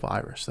invisible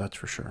virus, that's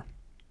for sure.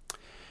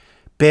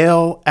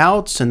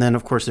 Bailouts, and then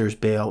of course there's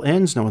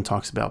bail-ins. No one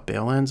talks about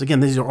bail-ins.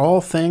 Again, these are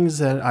all things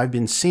that I've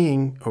been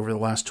seeing over the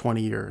last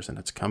 20 years, and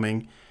it's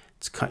coming.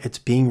 It's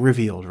being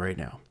revealed right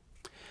now.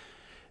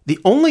 The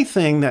only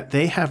thing that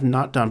they have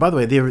not done, by the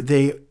way,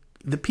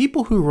 the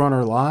people who run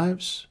our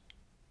lives,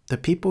 the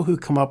people who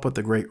come up with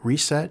the Great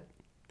Reset,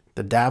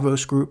 the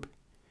Davos group,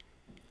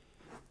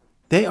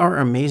 they are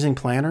amazing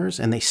planners,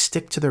 and they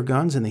stick to their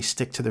guns and they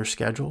stick to their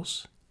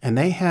schedules. And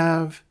they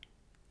have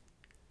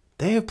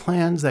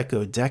plans that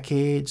go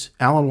decades.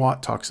 Alan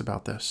Watt talks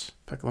about this.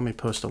 In fact, let me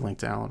post a link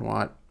to Alan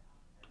Watt.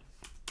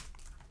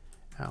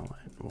 Alan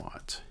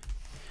Watt.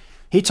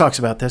 He talks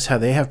about this, how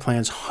they have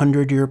plans,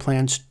 100-year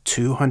plans,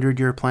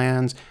 200-year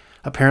plans.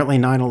 Apparently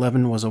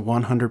 9/11 was a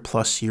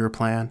 100-plus year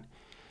plan.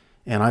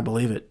 And I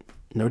believe it.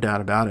 No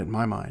doubt about it in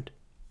my mind.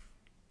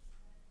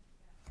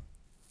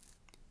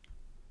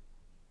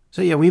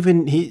 So yeah,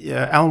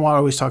 Alan Watt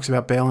always talks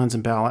about bail-ins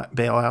and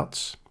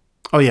bailouts.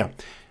 Oh yeah,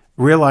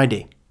 Real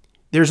ID.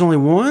 There's only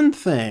one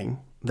thing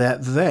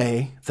that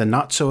they, the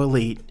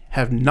not-so-elite,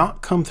 have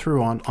not come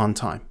through on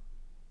time.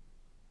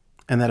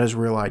 And that is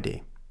Real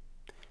ID.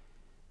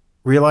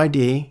 Real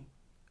ID,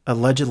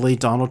 allegedly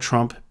Donald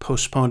Trump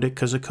postponed it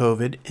because of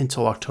COVID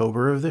until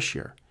October of this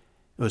year.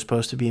 It was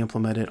supposed to be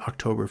implemented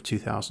October of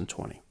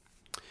 2020.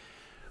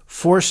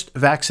 Forced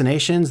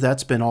vaccinations,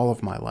 that's been all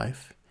of my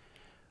life.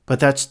 But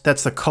that's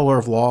the color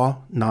of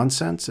law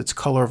nonsense. It's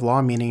color of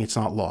law, meaning it's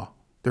not law.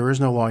 There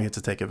is no law you have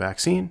to take a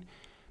vaccine.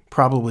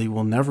 Probably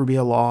will never be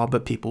a law,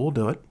 but people will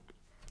do it.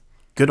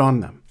 Good on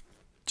them.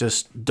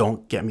 Just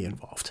don't get me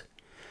involved.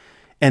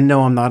 And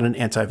no, I'm not an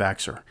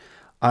anti-vaxxer.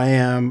 I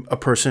am a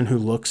person who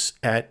looks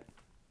at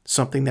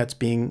something that's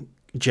being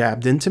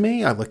jabbed into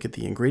me. I look at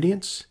the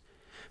ingredients.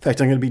 In fact,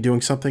 I'm going to be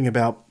doing something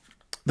about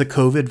the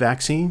COVID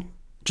vaccine.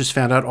 Just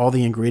found out all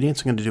the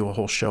ingredients. I'm going to do a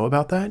whole show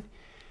about that.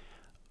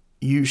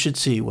 You should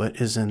see what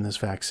is in this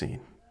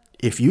vaccine.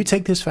 If you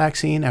take this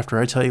vaccine after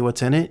I tell you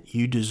what's in it,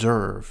 you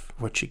deserve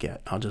what you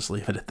get. I'll just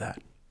leave it at that.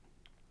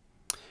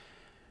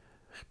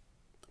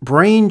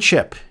 Brain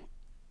chip,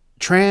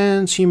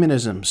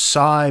 transhumanism,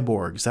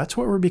 cyborgs. That's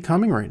what we're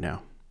becoming right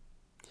now.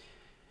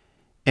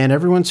 And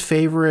everyone's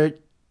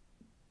favorite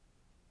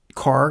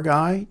car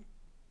guy,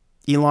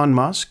 Elon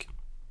Musk.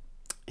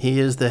 He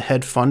is the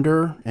head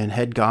funder and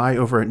head guy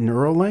over at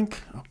Neuralink.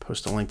 I'll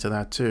post a link to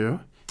that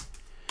too.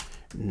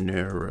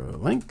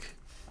 Neuralink.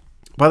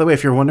 By the way,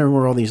 if you're wondering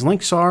where all these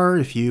links are,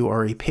 if you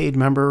are a paid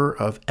member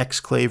of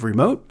Exclave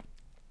Remote,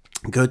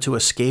 go to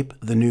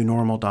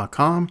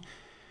escapethenewnormal.com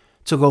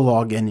to go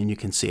log in and you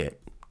can see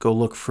it. Go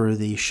look for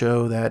the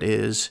show that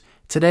is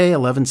today,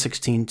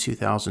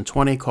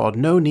 11/16/2020, called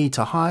No Need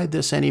to Hide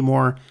This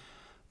Anymore.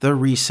 The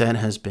reset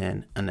has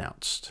been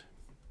announced.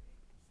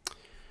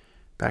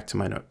 Back to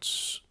my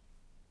notes.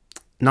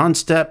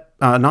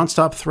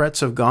 Non-stop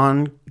threats of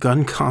gun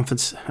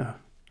confiscations. Let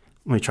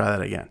me try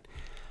that again.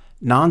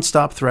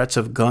 Non-stop threats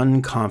of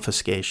gun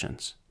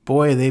confiscations.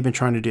 Boy, they've been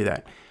trying to do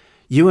that.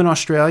 You in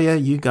Australia,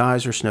 you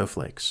guys are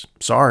snowflakes.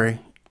 Sorry,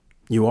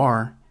 you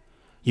are.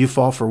 You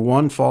fall for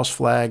one false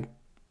flag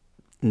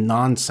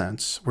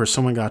nonsense where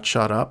someone got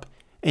shot up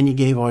and you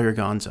gave all your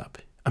guns up.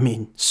 I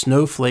mean,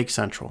 snowflake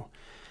central.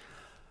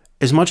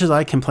 As much as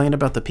I complain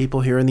about the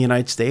people here in the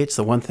United States,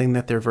 the one thing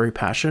that they're very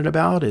passionate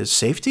about is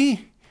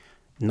safety.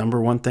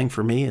 Number one thing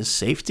for me is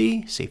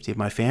safety of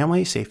my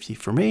family, safety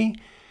for me.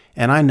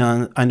 And I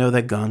know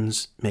that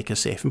guns make us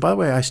safe. And by the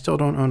way, I still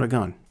don't own a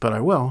gun, but I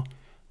will,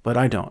 but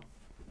I don't.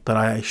 But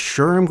I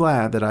sure am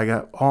glad that I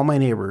got all my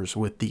neighbors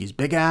with these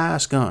big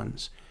ass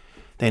guns.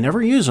 They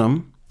never use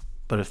them,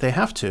 but if they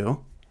have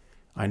to,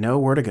 I know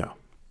where to go.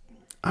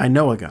 I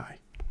know a guy.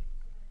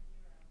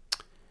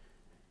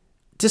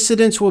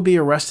 Dissidents will be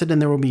arrested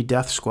and there will be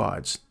death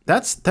squads.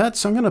 That's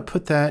I'm going to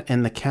put that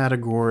in the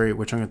category,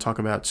 which I'm going to talk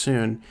about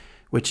soon,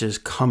 which is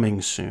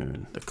coming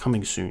soon. The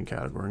coming soon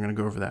category. I'm going to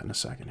go over that in a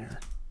second here.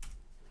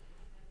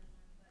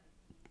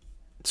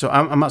 So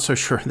I'm not so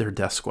sure they're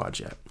death squads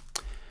yet.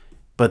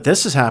 But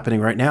this is happening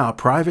right now.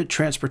 Private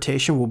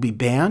transportation will be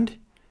banned.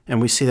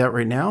 And we see that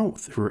right now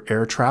through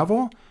air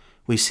travel.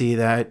 We see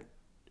that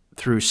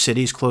through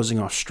cities closing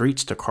off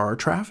streets to car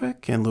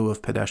traffic in lieu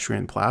of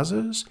pedestrian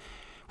plazas.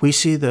 We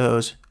see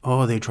those,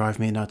 oh, they drive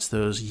me nuts,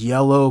 those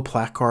yellow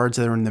placards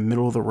that are in the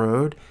middle of the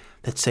road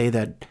that say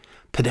that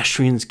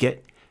pedestrians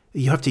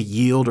you have to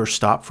yield or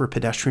stop for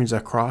pedestrians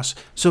that cross.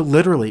 So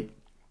literally,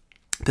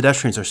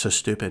 pedestrians are so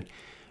stupid.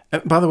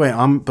 By the way,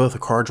 I'm both a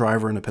car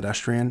driver and a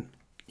pedestrian.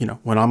 You know,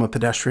 when I'm a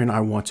pedestrian, I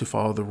want to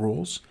follow the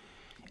rules.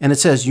 And it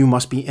says you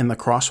must be in the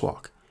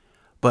crosswalk.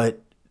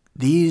 But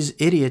these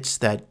idiots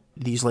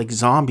these like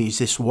zombies,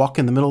 just walk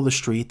in the middle of the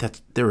street,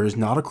 that there is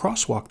not a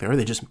crosswalk there.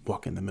 They just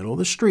walk in the middle of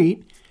the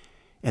street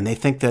and they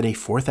think that a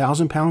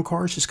 4,000-pound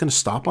car is just going to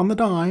stop on the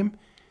dime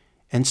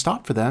and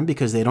stop for them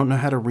because they don't know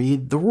how to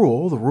read the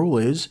rule. The rule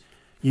is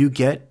you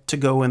get to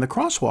go in the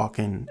crosswalk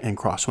and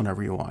cross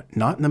whenever you want,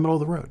 not in the middle of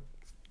the road.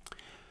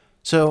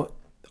 So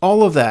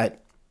all of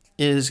that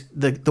is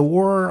the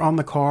war on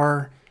the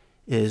car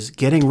is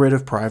getting rid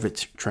of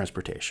private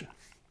transportation.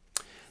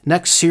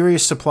 Next,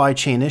 serious supply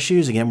chain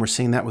issues. Again, we're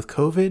seeing that with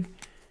COVID.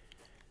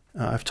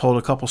 I've told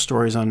a couple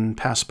stories on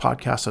past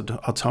podcasts.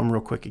 I'll tell them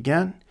real quick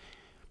again.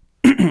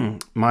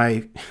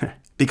 I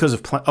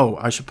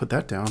should put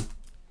that down.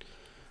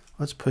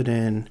 Let's put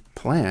in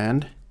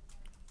planned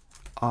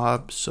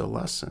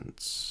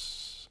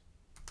obsolescence.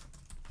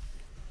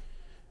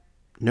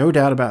 No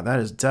doubt about that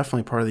is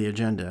definitely part of the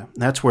agenda.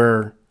 That's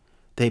where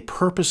they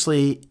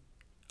purposely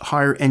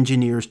hire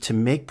engineers to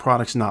make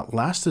products not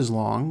last as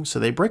long so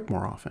they break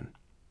more often.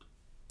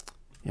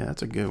 Yeah,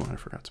 that's a good one. I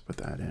forgot to put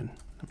that in.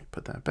 Let me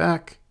put that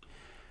back.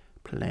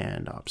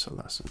 Planned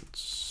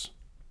obsolescence.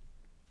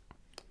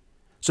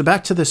 So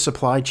back to the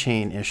supply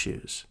chain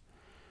issues.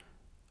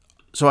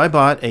 So I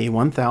bought a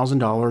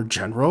 $1,000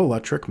 General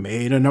Electric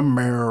made in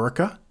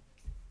America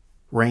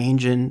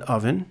range and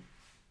oven.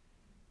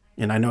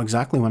 And I know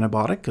exactly when I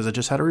bought it because I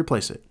just had to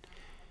replace it.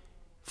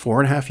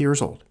 4.5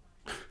 years old.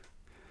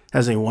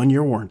 Has a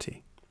 1-year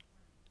warranty.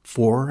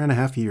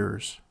 4.5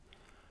 years.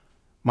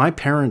 My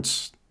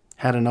parents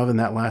had an oven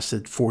that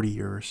lasted 40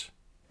 years.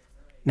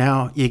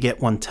 Now you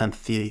get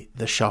 1/10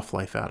 the shelf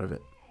life out of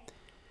it.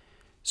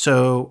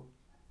 So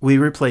we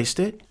replaced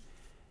it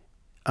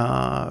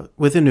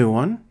with a new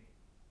one,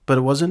 but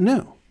it wasn't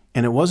new.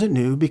 And it wasn't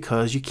new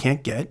because you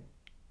can't get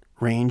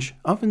range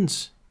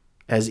ovens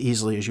as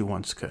easily as you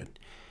once could.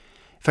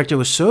 In fact, it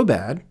was so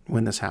bad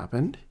when this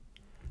happened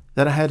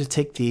that I had to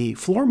take the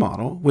floor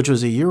model, which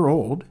was a year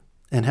old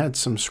and had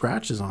some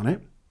scratches on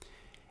it,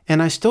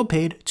 and I still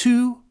paid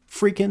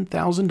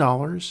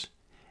 $2,000,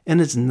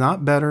 and it's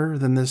not better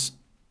than this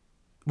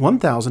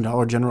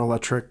 $1,000 General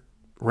Electric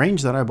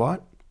range that I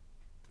bought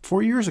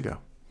 4 years ago.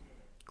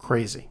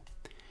 Crazy.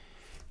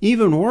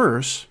 Even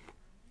worse,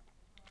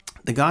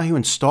 the guy who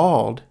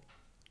installed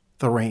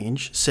the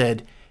range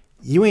said,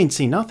 "You ain't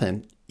seen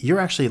nothing. You're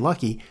actually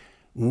lucky.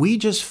 We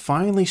just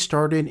finally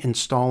started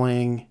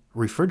installing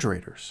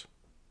refrigerators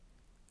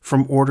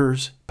from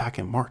orders back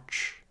in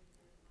March."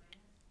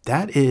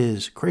 That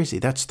is crazy.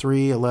 That's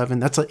 3/11.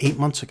 That's like 8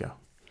 months ago.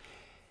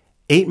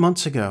 8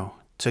 months ago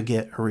to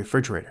get a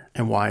refrigerator.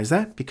 And why is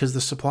that? Because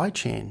the supply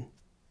chain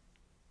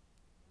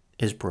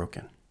is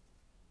broken.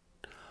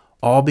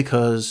 All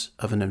because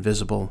of an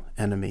invisible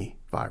enemy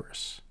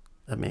virus.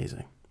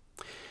 Amazing.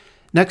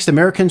 Next,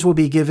 Americans will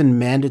be given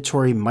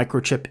mandatory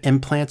microchip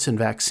implants and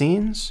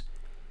vaccines.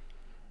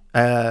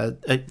 I've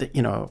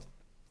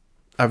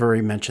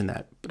already mentioned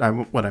that.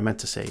 But what I meant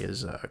to say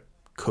is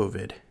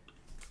COVID.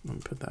 Let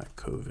me put that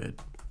COVID.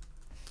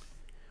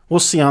 We'll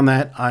see on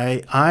that.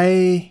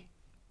 I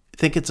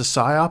think it's a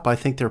psyop. I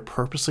think they're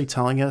purposely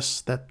telling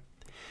us that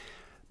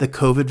the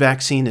COVID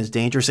vaccine is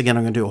dangerous. Again,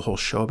 I'm going to do a whole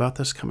show about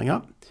this coming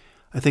up.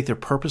 I think they're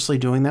purposely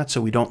doing that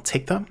so we don't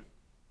take them.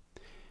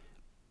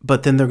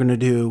 But then they're going to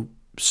do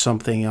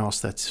something else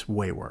that's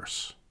way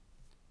worse.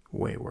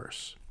 Way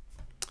worse.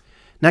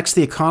 Next,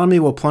 the economy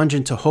will plunge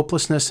into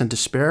hopelessness and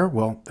despair.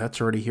 Well, that's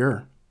already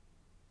here.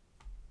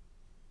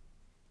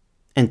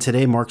 And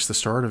today marks the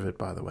start of it,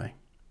 by the way.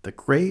 The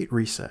Great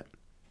Reset.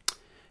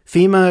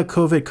 FEMA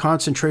COVID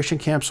concentration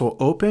camps will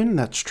open.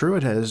 That's true.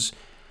 It has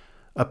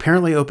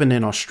apparently opened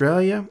in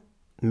Australia.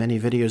 Many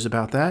videos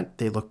about that.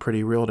 They look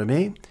pretty real to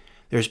me.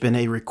 There's been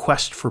a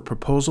request for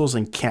proposals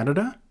in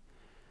Canada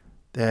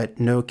that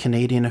no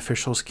Canadian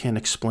officials can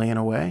explain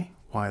away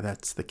why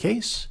that's the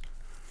case.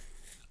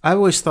 I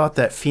always thought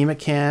that FEMA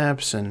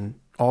camps and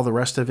all the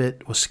rest of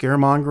it was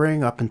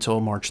scaremongering up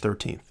until March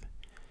 13th.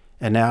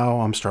 And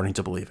now I'm starting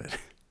to believe it.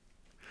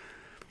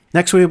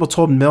 Next, we were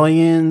told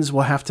millions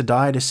will have to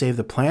die to save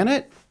the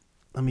planet.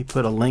 Let me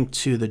put a link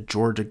to the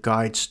Georgia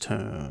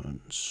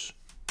Guidestones.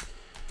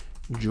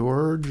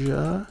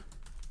 Georgia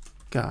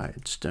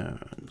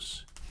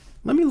Guidestones.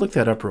 Let me look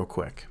that up real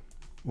quick,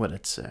 what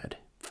it said.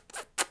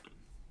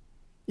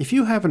 If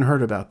you haven't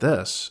heard about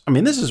this, I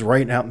mean, this is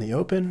right out in the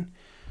open.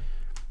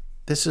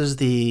 This is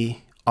the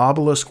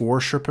obelisk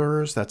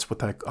worshippers. That's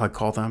what I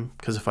call them,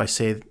 because if I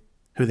say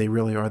who they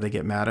really are, they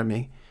get mad at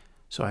me.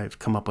 So I've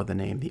come up with a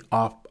name, the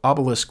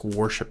obelisk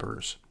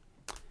worshippers.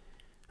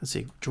 Let's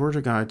see,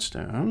 Georgia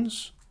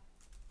Guidestones.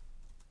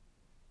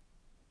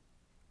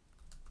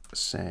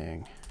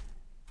 Saying.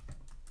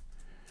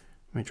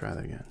 Let me try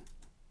that again.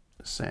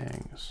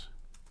 Sayings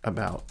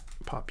about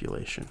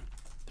population.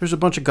 There's a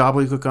bunch of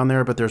gobbledygook on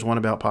there, but there's one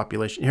about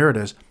population. Here it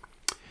is.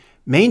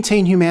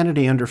 Maintain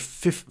humanity under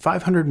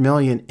 500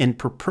 million in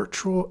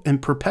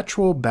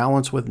perpetual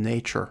balance with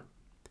nature.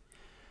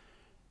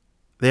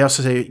 They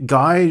also say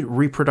guide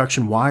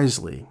reproduction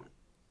wisely,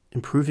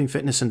 improving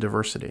fitness and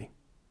diversity.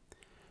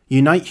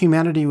 Unite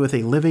humanity with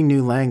a living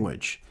new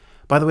language.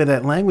 By the way,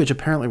 that language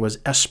apparently was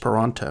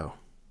Esperanto.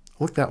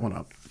 Look that one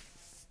up.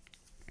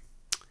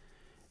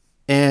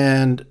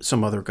 And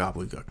some other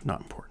gobbledygook,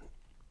 not important.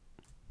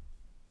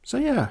 So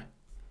yeah,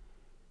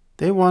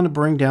 they want to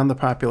bring down the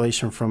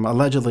population from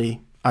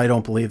allegedly, I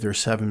don't believe there's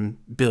 7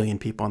 billion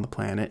people on the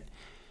planet,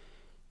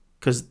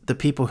 because the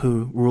people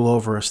who rule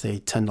over us, they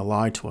tend to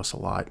lie to us a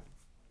lot.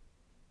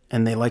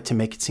 And they like to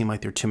make it seem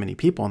like there are too many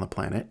people on the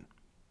planet.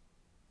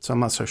 So I'm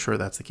not so sure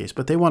that's the case.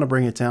 But they want to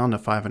bring it down to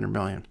 500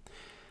 million.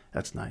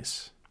 That's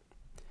nice.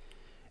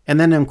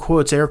 And then in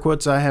quotes, air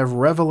quotes, I have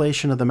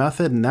revelation of the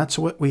method. And that's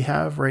what we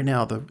have right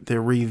now.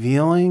 They're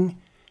revealing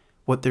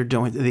what they're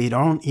doing.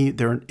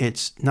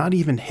 It's not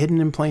even hidden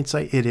in plain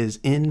sight. It is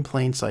in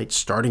plain sight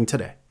starting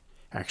today.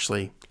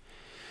 Actually,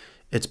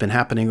 it's been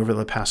happening over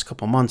the past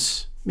couple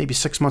months, maybe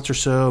 6 months or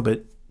so.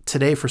 But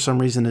today, for some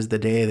reason, is the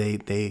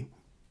day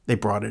they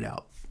brought it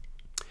out.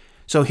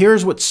 So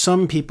here's what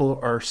some people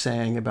are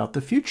saying about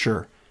the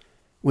future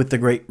with the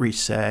Great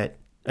Reset,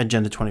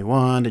 Agenda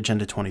 21,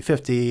 Agenda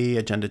 2050,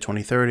 Agenda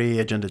 2030,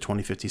 Agenda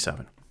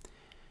 2057.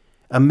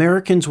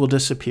 Americans will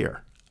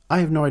disappear. I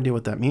have no idea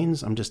what that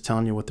means. I'm just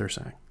telling you what they're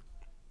saying.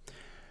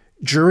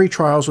 Jury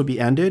trials will be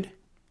ended.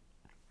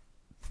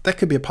 That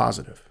could be a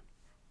positive.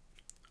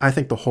 I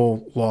think the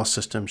whole law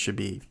system should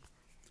be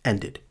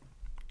ended.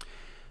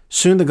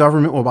 Soon the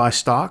government will buy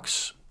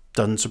stocks.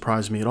 Doesn't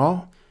surprise me at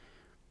all.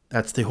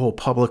 That's the whole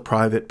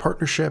public-private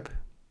partnership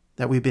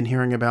that we've been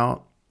hearing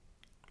about.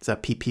 Is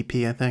that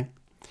PPP, I think?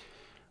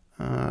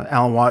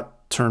 Alan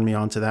Watt turned me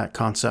on to that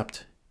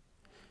concept.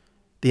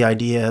 The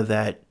idea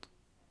that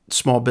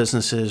small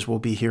businesses will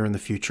be here in the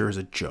future is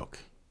a joke.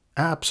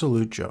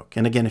 Absolute joke.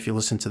 And again, if you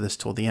listen to this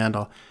till the end,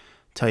 I'll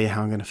tell you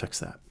how I'm going to fix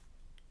that.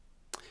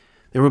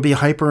 There will be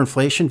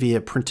hyperinflation via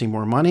printing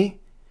more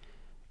money.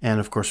 And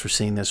of course, we're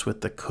seeing this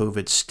with the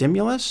COVID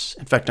stimulus.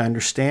 In fact, I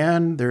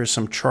understand there is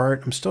some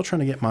chart. I'm still trying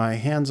to get my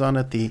hands on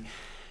it. The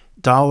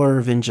dollar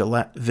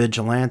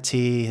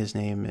vigilante, his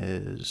name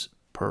is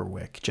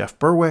Berwick, Jeff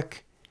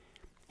Berwick.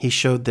 He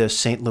showed the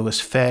St. Louis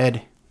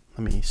Fed.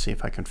 Let me see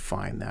if I can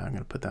find that. I'm going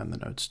to put that in the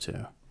notes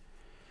too.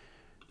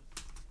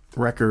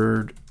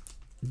 Record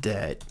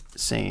debt,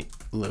 St.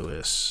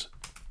 Louis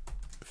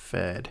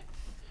Fed.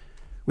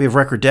 We have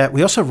record debt.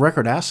 We also have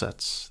record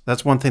assets.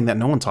 That's one thing that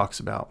no one talks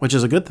about, which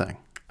is a good thing,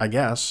 I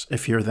guess.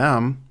 If you're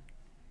them,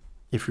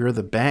 if you're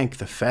the bank,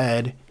 the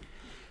Fed,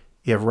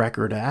 you have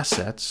record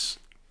assets.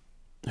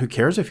 Who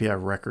cares if you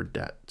have record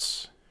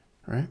debts,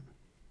 right?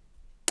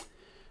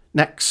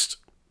 Next.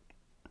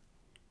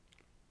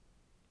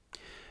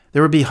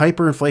 There would be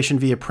hyperinflation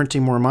via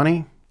printing more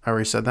money. I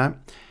already said that.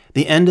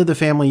 The end of the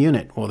family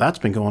unit. Well, that's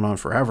been going on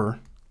forever.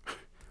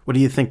 What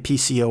do you think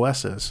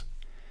PCOS is?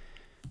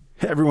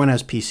 Everyone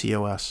has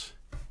PCOS.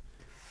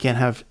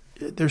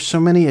 There's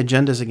so many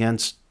agendas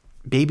against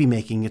baby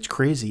making. It's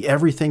crazy.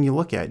 Everything you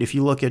look at. If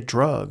you look at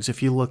drugs,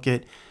 if you look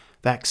at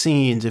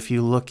vaccines, if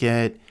you look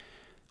at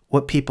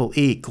what people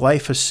eat,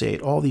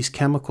 glyphosate, all these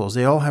chemicals,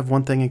 they all have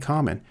one thing in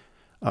common,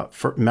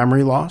 for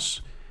memory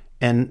loss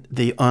and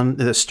the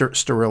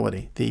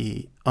sterility,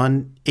 the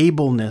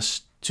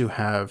unableness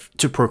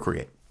to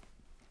procreate.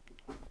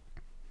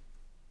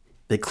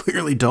 They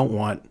clearly don't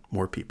want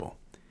more people.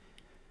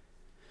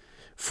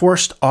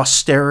 Forced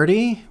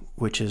austerity,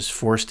 which is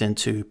forced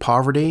into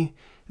poverty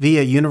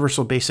via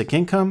universal basic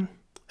income.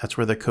 That's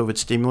where the COVID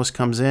stimulus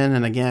comes in.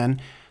 And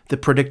again, the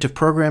predictive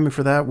programming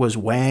for that was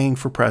Wang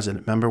for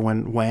president. Remember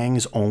when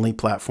Wang's only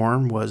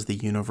platform was the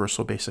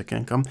universal basic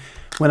income?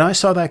 When I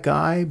saw that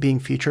guy being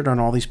featured on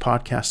all these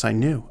podcasts,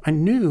 I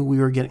knew we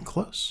were getting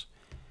close.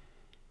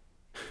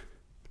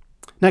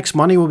 Next,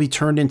 money will be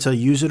turned into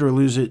use it or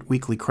lose it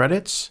weekly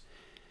credits.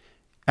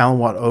 Alan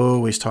Watt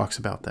always talks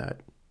about that.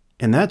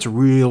 And that's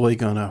really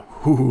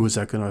is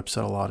that gonna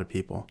upset a lot of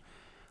people?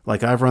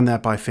 Like, I've run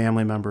that by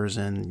family members,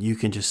 and you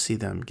can just see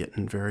them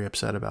getting very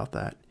upset about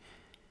that.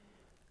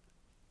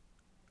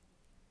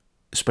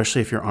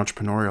 Especially if you're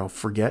entrepreneurial.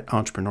 Forget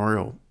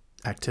entrepreneurial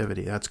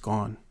activity. That's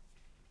gone.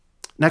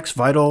 Next,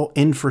 vital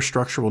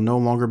infrastructure will no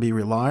longer be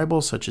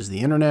reliable, such as the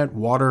internet,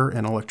 water,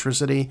 and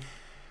electricity.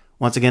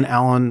 Once again,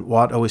 Alan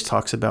Watt always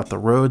talks about the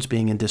roads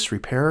being in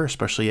disrepair,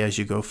 especially as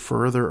you go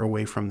further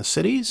away from the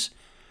cities.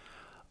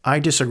 I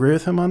disagree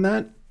with him on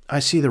that. I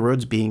see the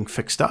roads being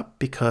fixed up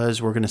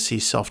because we're going to see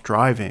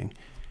self-driving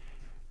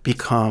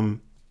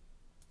become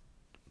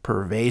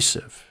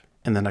pervasive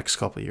in the next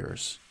couple of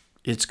years.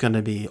 It's going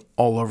to be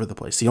all over the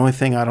place. The only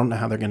thing I don't know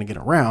how they're going to get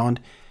around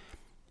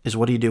is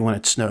what do you do when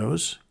it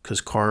snows?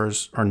 Because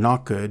cars are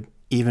not good.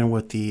 Even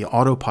with the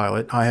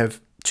autopilot, I have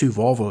 2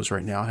 Volvos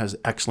right now. It has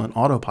excellent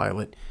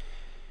autopilot.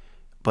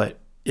 But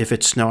if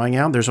it's snowing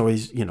out, there's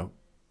always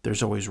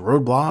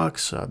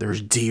roadblocks.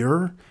 There's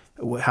deer.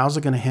 How's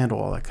it going to handle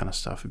all that kind of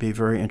stuff? It'd be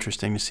very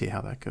interesting to see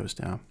how that goes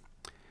down.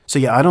 So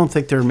yeah, I don't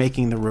think they're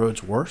making the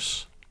roads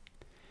worse.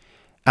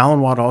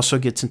 Alan Watt also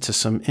gets into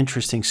some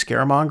interesting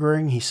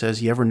scaremongering. He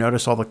says, you ever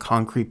notice all the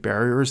concrete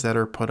barriers that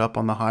are put up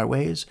on the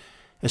highways,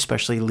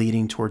 especially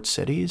leading towards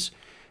cities?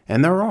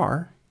 And there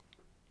are.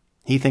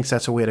 He thinks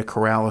that's a way to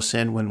corral us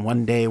in when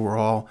one day we're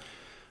all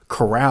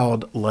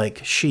corralled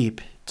like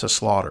sheep to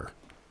slaughter.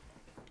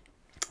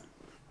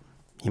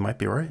 He might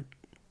be right.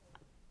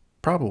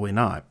 Probably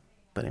not,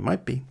 but he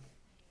might be.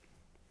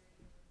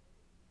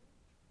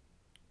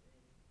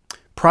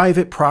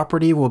 Private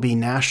property will be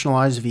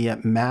nationalized via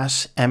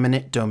mass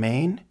eminent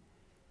domain.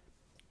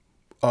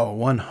 Oh,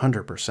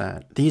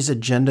 100%. These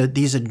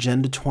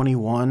Agenda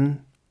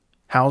 21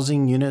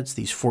 housing units,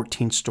 these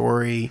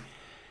 14-story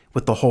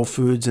with the Whole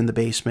Foods in the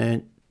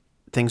basement,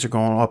 things are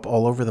going up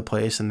all over the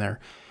place. And they're,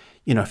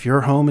 if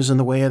your home is in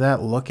the way of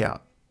that, look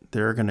out.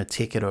 They're going to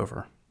take it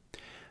over.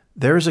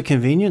 There's a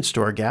convenience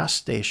store, gas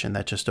station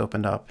that just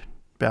opened up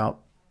about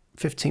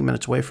 15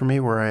 minutes away from me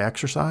where I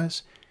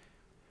exercise.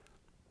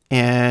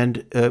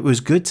 And it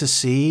was good to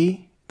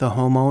see the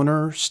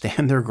homeowner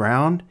stand their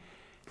ground.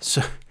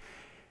 So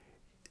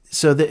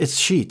that it's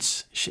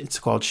Sheetz. It's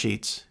called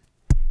Sheetz.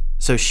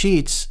 So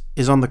Sheetz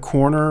is on the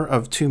corner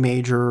of 2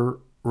 major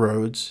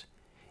roads,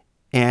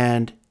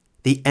 and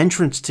the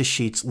entrance to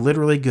Sheetz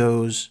literally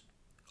goes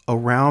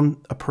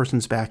around a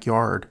person's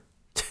backyard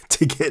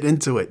to get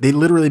into it. They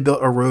literally built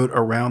a road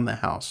around the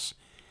house.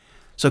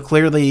 So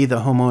clearly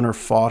the homeowner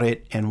fought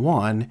it and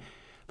won,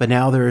 but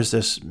now there is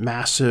this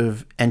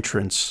massive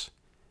entrance.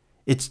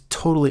 It's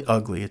totally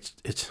ugly.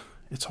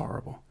 It's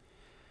horrible.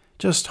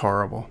 Just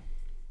horrible.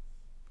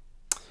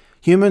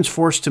 Humans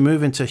forced to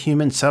move into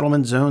human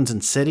settlement zones in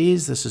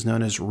cities. This is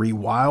known as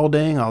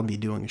rewilding. I'll be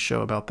doing a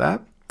show about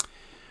that.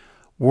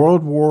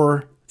 World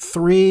War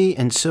III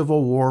and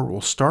Civil War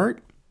will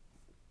start.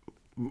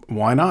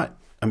 Why not?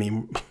 I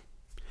mean,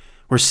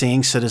 we're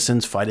seeing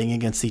citizens fighting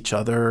against each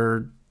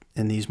other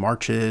in these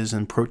marches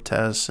and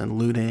protests and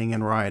looting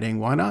and rioting.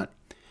 Why not?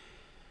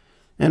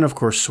 And of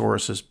course,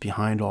 Soros is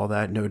behind all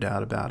that, no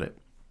doubt about it.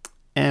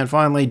 And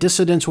finally,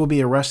 dissidents will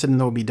be arrested and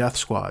there will be death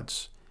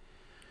squads.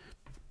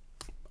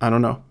 I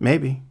don't know,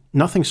 maybe.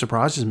 Nothing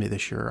surprises me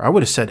this year. I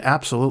would have said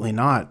absolutely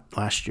not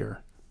last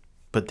year.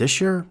 But this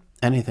year,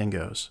 anything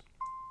goes.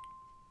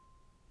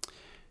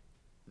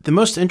 The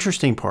most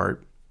interesting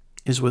part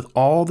is with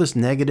all this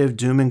negative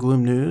doom and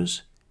gloom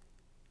news,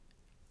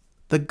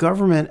 the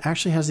government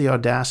actually has the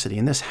audacity,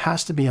 and this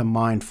has to be a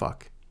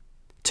mindfuck,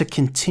 to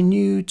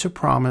continue to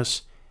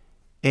promise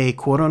a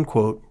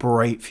quote-unquote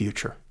bright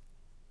future.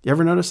 You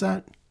ever notice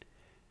that?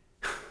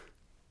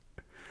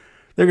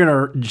 They're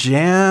going to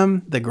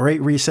jam the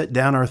Great Reset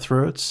down our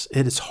throats.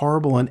 It is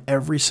horrible in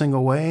every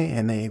single way,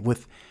 and they,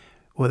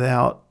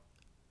 without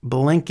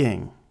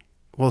blinking,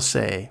 will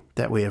say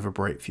that we have a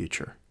bright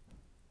future.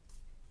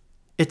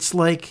 It's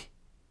like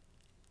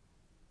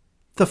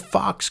the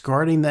fox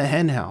guarding the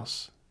hen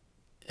house.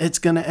 It's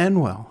going to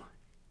end well.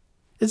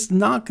 It's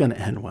not going to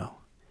end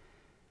well.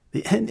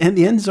 The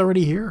end's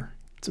already here.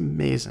 It's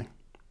amazing.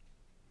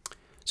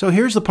 So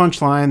here's the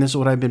punchline. This is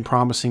what I've been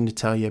promising to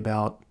tell you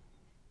about,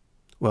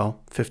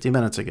 50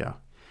 minutes ago.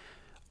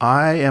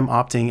 I am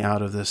opting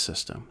out of this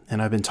system.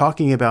 And I've been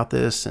talking about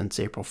this since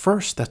April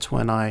 1st. That's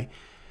when I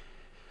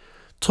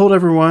Told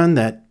everyone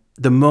that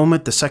the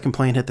moment the second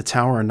plane hit the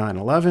tower on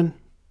 9/11,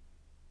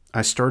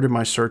 I started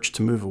my search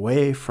to move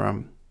away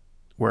from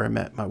where I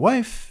met my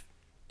wife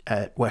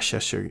at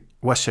Westchester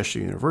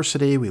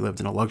University. We lived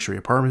in a luxury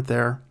apartment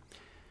there.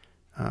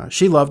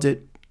 She loved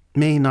it.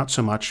 Me, not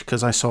so much,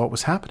 because I saw what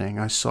was happening.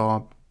 I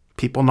saw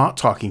people not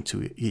talking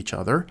to each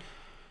other.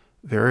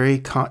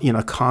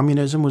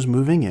 Communism was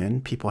moving in.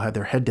 People had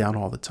their head down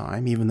all the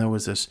time, even though it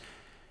was this,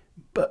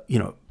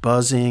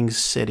 buzzing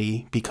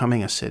city,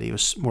 becoming a city. It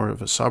was more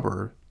of a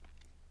suburb.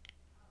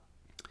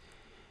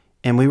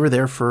 And we were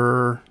there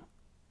for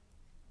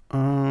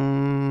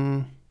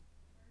a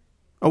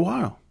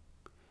while.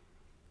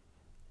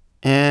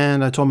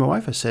 And I told my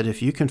wife, I said,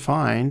 if you can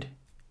find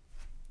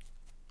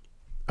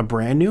a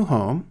brand new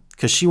home,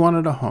 because she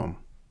wanted a home.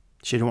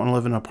 She didn't want to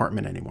live in an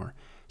apartment anymore.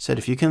 Said,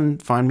 if you can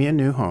find me a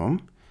new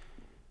home,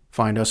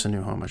 find us a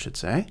new home, I should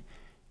say,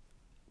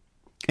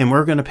 and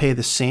we're going to pay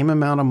the same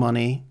amount of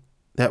money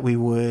that we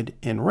would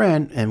in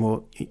rent,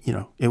 and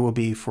it will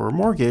be for a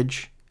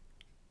mortgage.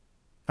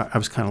 I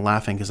was kind of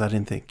laughing because I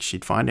didn't think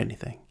she'd find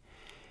anything.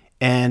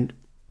 And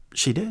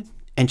she did.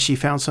 And she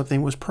found something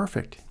that was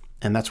perfect.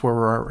 And that's where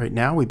we're at right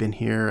now. We've been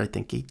here, I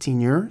think,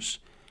 18 years.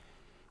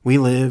 We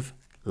live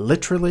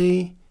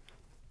literally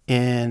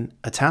in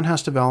a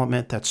townhouse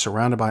development that's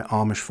surrounded by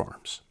Amish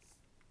farms.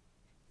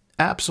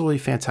 Absolutely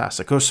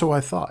fantastic. Or so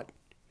I thought.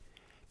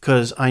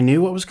 Because I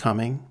knew what was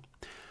coming.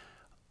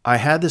 I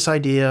had this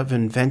idea of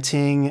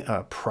inventing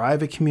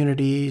private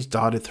communities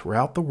dotted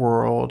throughout the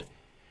world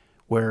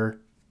where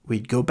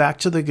we'd go back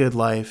to the good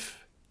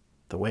life,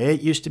 the way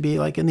it used to be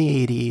like in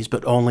the 80s,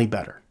 but only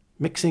better.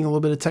 Mixing a little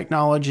bit of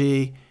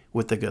technology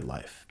with the good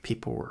life.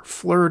 People were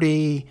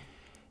flirty.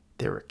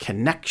 There were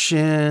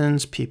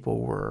connections.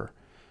 People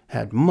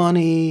had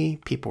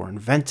money. People were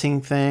inventing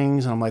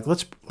things. And I'm like,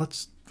 let's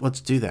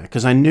do that.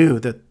 Because I knew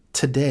that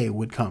today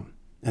would come.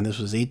 And this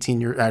was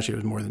 18 years, actually it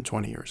was more than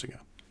 20 years ago.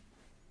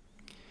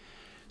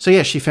 So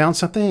yeah, she found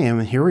something,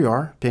 and here we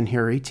are, been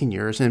here 18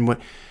 years. And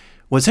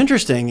what's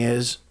interesting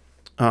is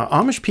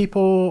Amish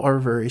people are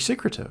very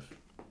secretive.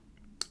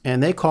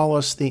 And they call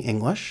us the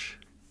English,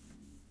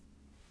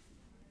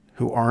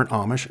 who aren't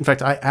Amish. In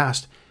fact, I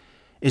asked,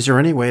 is there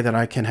any way that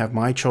I can have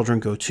my children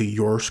go to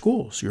your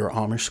schools, your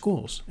Amish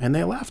schools? And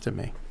they laughed at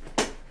me.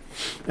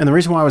 And the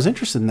reason why I was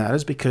interested in that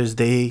is because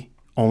they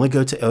only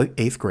go to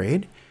 8th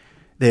grade.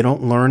 They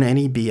don't learn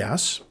any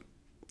BS.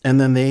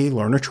 And then they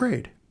learn a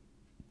trade.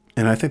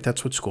 And I think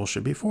that's what school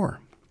should be for.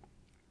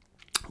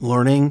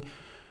 Learning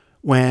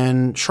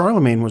when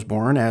Charlemagne was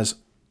born, as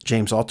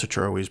James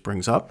Altucher always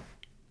brings up,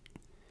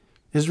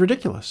 is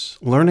ridiculous.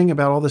 Learning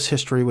about all this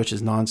history, which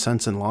is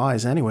nonsense and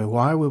lies anyway,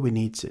 why would we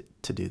need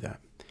to do that?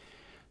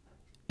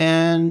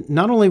 And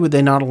not only would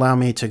they not allow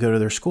me to go to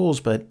their schools,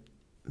 but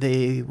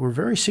they were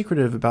very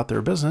secretive about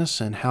their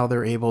business and how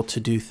they're able to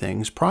do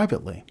things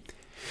privately.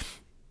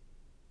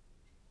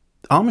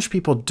 Amish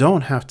people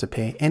don't have to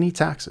pay any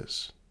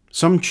taxes.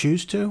 Some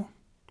choose to,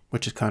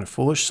 which is kind of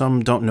foolish.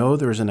 Some don't know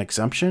there's an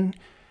exemption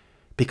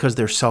because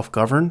they're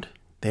self-governed.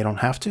 They don't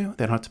have to.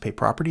 They don't have to pay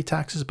property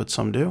taxes, but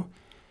some do.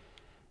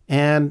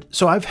 And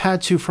so I've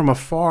had to, from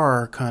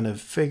afar, kind of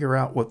figure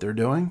out what they're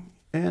doing,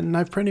 and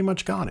I've pretty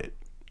much got it.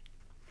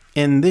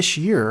 And this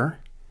year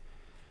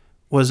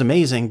was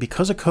amazing.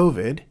 Because of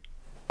COVID,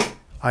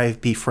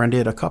 I've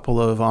befriended a couple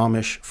of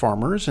Amish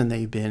farmers, and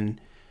they've been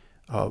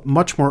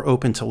much more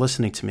open to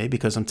listening to me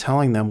because I'm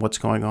telling them what's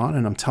going on,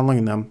 and I'm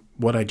telling them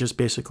what I just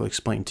basically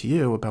explained to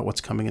you about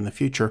what's coming in the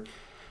future.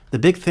 The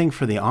big thing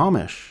for the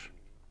Amish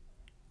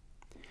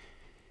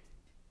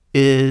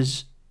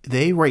is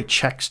they write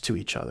checks to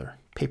each other,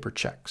 paper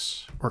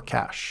checks or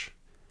cash.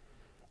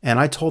 And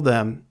I told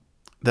them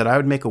that I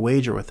would make a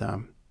wager with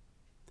them.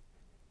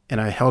 And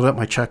I held up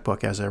my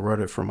checkbook as I wrote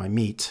it for my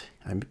meat.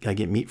 I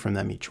get meat from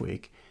them each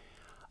week.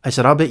 I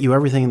said, I'll bet you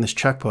everything in this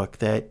checkbook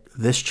that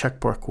this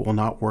checkbook will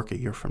not work a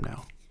year from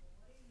now.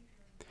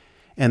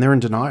 And they're in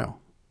denial.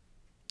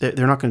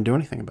 They're not going to do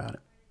anything about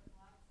it.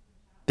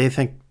 They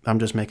think I'm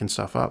just making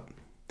stuff up.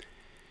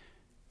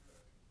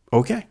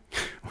 Okay,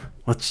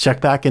 let's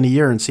check back in a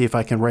year and see if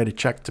I can write a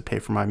check to pay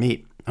for my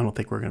meat. I don't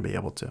think we're going to be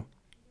able to.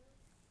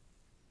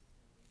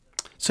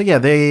 So yeah,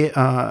 they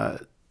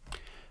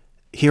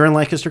here in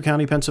Lancaster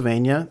County,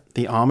 Pennsylvania,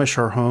 the Amish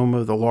are home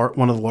of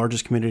one of the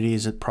largest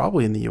communities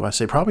probably in the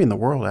USA, probably in the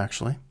world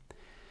actually.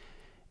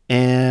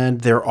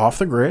 And they're off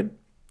the grid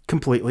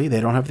completely.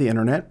 They don't have the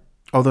internet,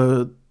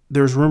 although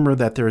there's rumor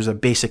that there's a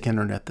basic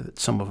internet that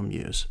some of them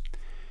use.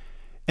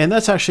 And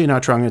that's actually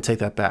not true. I'm going to take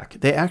that back.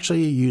 They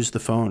actually use the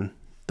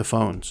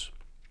phones.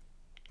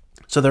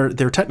 So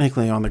they're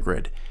technically on the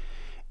grid.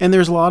 And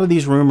there's a lot of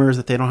these rumors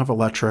that they don't have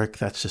electric.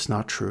 That's just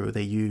not true.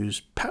 They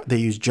use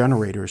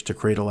generators to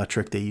create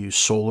electric. They use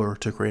solar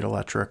to create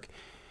electric.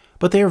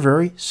 But they are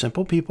very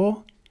simple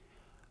people.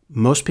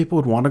 Most people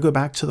would want to go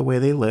back to the way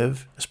they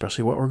live,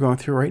 especially what we're going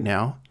through right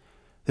now.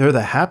 They're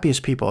the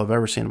happiest people I've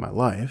ever seen in my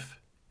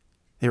life.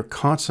 They're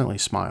constantly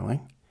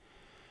smiling.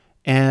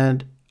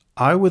 And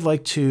I would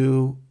like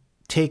to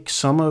take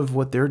some of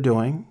what they're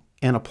doing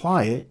and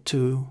apply it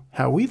to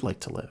how we'd like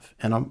to live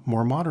in a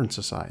more modern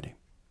society.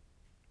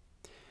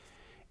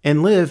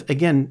 And live,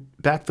 again,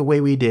 back the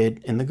way we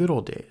did in the good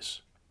old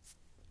days.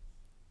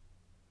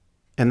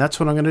 And that's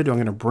what I'm going to do. I'm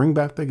going to bring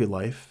back the good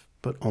life,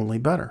 but only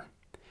better.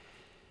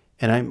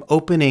 And I'm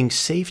opening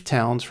safe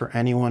towns for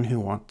anyone who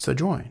wants to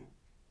join.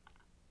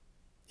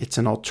 It's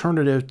an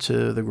alternative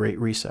to the Great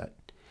Reset.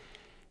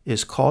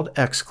 It's called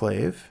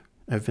Exclave.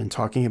 I've been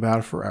talking about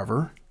it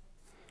forever.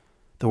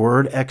 The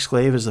word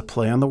exclave is a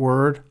play on the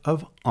word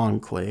of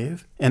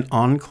enclave. An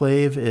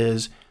enclave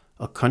is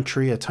a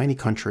country, a tiny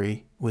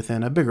country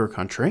within a bigger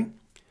country.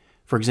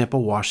 For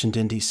example,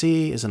 Washington,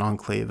 D.C. is an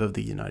enclave of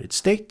the United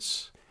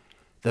States.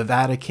 The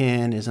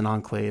Vatican is an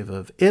enclave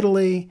of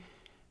Italy.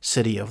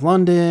 City of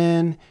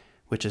London,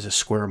 which is a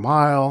square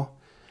mile,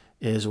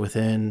 is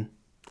within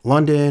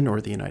London or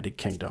the United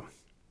Kingdom.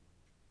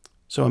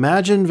 So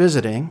imagine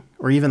visiting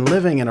or even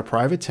living in a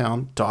private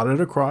town dotted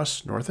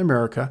across North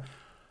America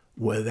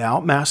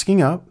without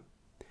masking up,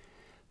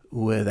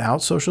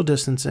 without social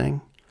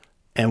distancing,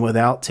 and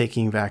without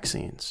taking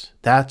vaccines.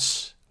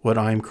 That's what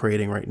I'm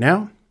creating right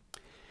now.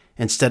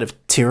 Instead of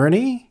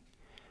tyranny,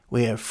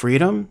 we have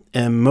freedom,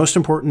 and most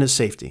important is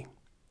safety.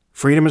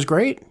 Freedom is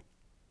great,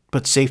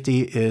 but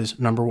safety is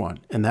number one,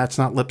 and that's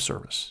not lip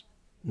service.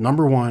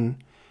 Number one,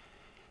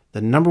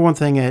 the number one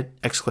thing at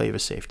Exclave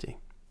is safety.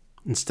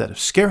 Instead of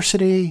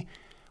scarcity,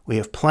 we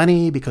have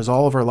plenty because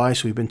all of our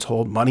lives we've been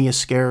told money is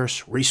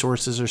scarce,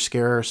 resources are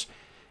scarce,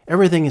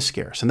 everything is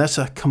scarce. And that's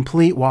a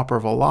complete whopper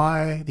of a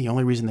lie. The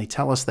only reason they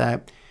tell us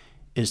that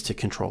is to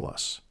control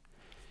us.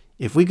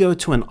 If we go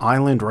to an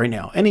island right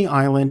now, any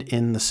island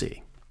in the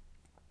sea,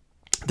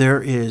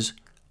 there is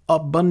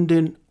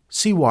abundant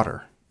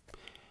seawater.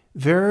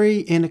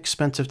 Very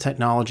inexpensive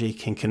technology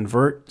can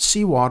convert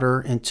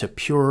seawater into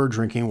pure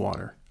drinking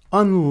water.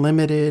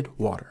 Unlimited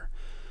water.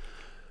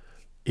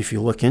 If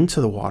you look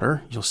into the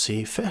water, you'll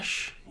see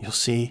fish. You'll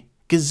see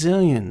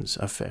gazillions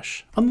of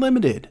fish.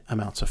 Unlimited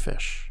amounts of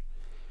fish.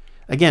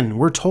 Again,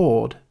 we're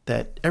told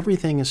that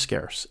everything is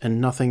scarce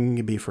and nothing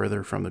can be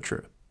further from the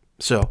truth.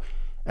 So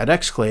at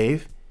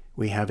Exclave,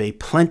 we have a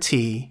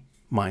plenty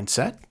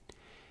mindset,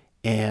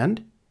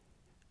 and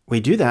we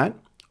do that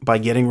by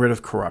getting rid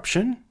of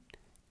corruption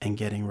and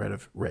getting rid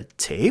of red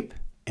tape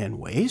and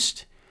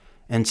waste.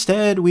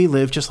 Instead, we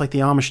live just like the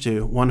Amish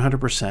do,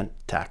 100%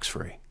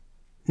 tax-free.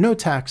 No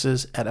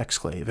taxes at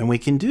Exclave. And we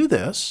can do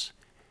this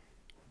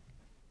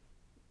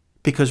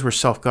because we're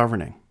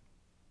self-governing.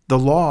 The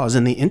laws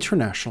and the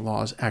international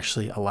laws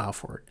actually allow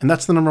for it. And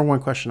that's the number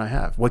one question I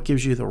have. What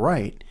gives you the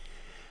right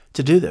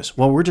to do this?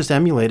 Well, we're just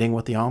emulating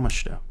what the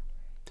Amish do.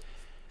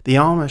 The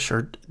Amish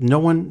are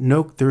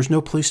there's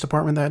no police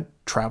department that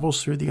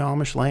travels through the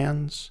Amish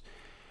lands.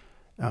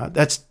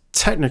 That's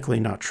technically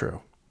not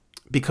true.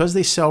 Because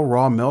they sell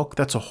raw milk,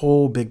 that's a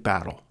whole big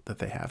battle that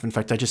they have. In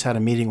fact, I just had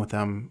a meeting with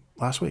them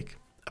last week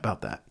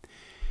about that.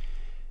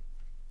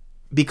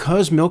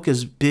 Because milk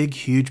is big,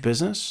 huge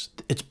business,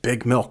 it's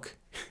big milk.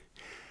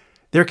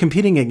 They're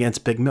competing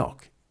against big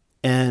milk.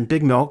 And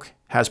big milk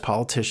has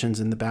politicians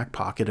in the back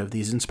pocket of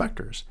these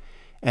inspectors.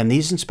 And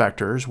these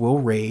inspectors will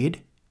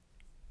raid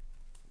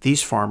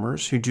these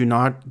farmers who do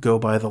not go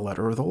by the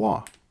letter of the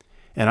law.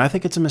 And I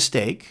think it's a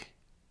mistake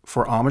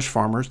for Amish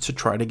farmers to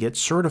try to get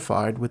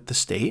certified with the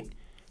state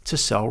to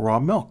sell raw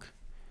milk.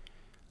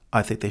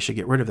 I think they should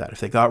get rid of that. If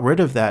they got rid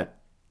of that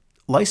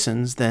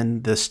license,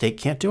 then the state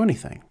can't do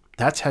anything.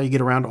 That's how you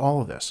get around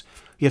all of this.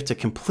 You have to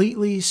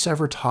completely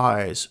sever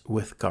ties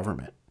with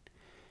government.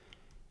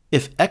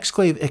 If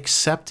Exclave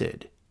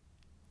accepted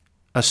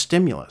a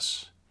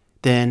stimulus,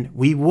 then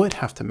we would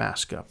have to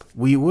mask up.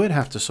 We would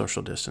have to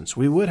social distance.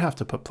 We would have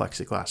to put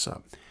plexiglass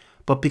up.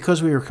 But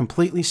because we are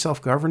completely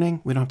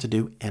self-governing, we don't have to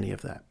do any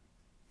of that.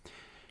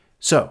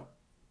 So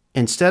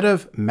instead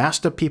of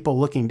masked up people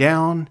looking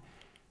down,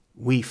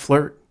 we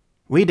flirt,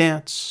 we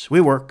dance, we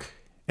work,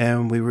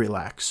 and we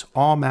relax.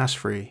 All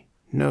mask-free,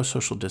 no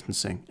social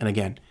distancing, and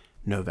again,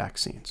 no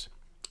vaccines.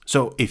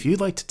 So if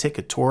you'd like to take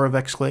a tour of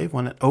Exclave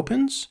when it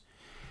opens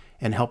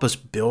and help us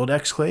build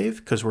Exclave,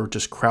 because we're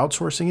just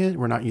crowdsourcing it,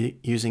 we're not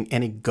using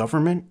any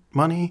government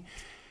money,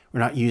 we're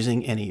not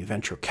using any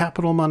venture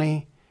capital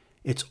money,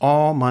 it's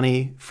all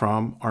money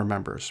from our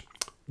members.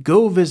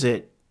 Go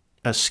visit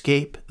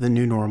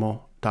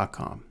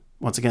escapethenewnormal.com.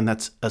 Once again,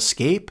 that's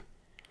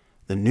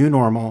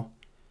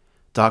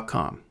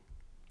escapethenewnormal.com.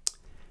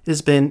 It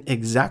has been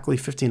exactly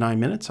 59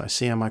 minutes. I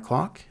see on my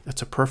clock.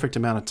 That's a perfect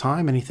amount of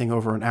time. Anything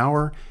over an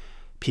hour,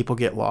 people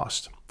get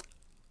lost.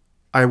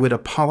 I would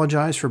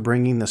apologize for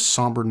bringing this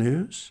somber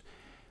news.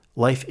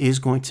 Life is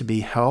going to be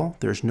hell.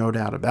 There's no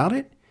doubt about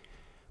it.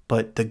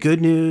 But the good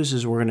news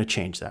is we're going to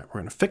change that. We're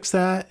going to fix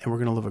that, and we're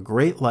going to live a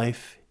great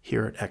life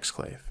here at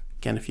Exclave.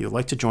 Again, if you would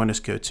like to join us,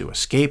 go to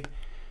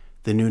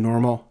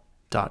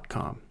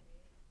escapethenewnormal.com.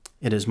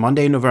 It is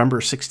Monday,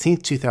 November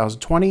 16th,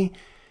 2020,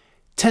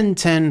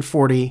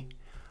 10:40.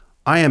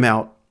 I am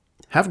out.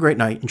 Have a great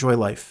night. Enjoy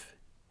life,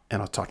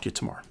 and I'll talk to you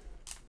tomorrow.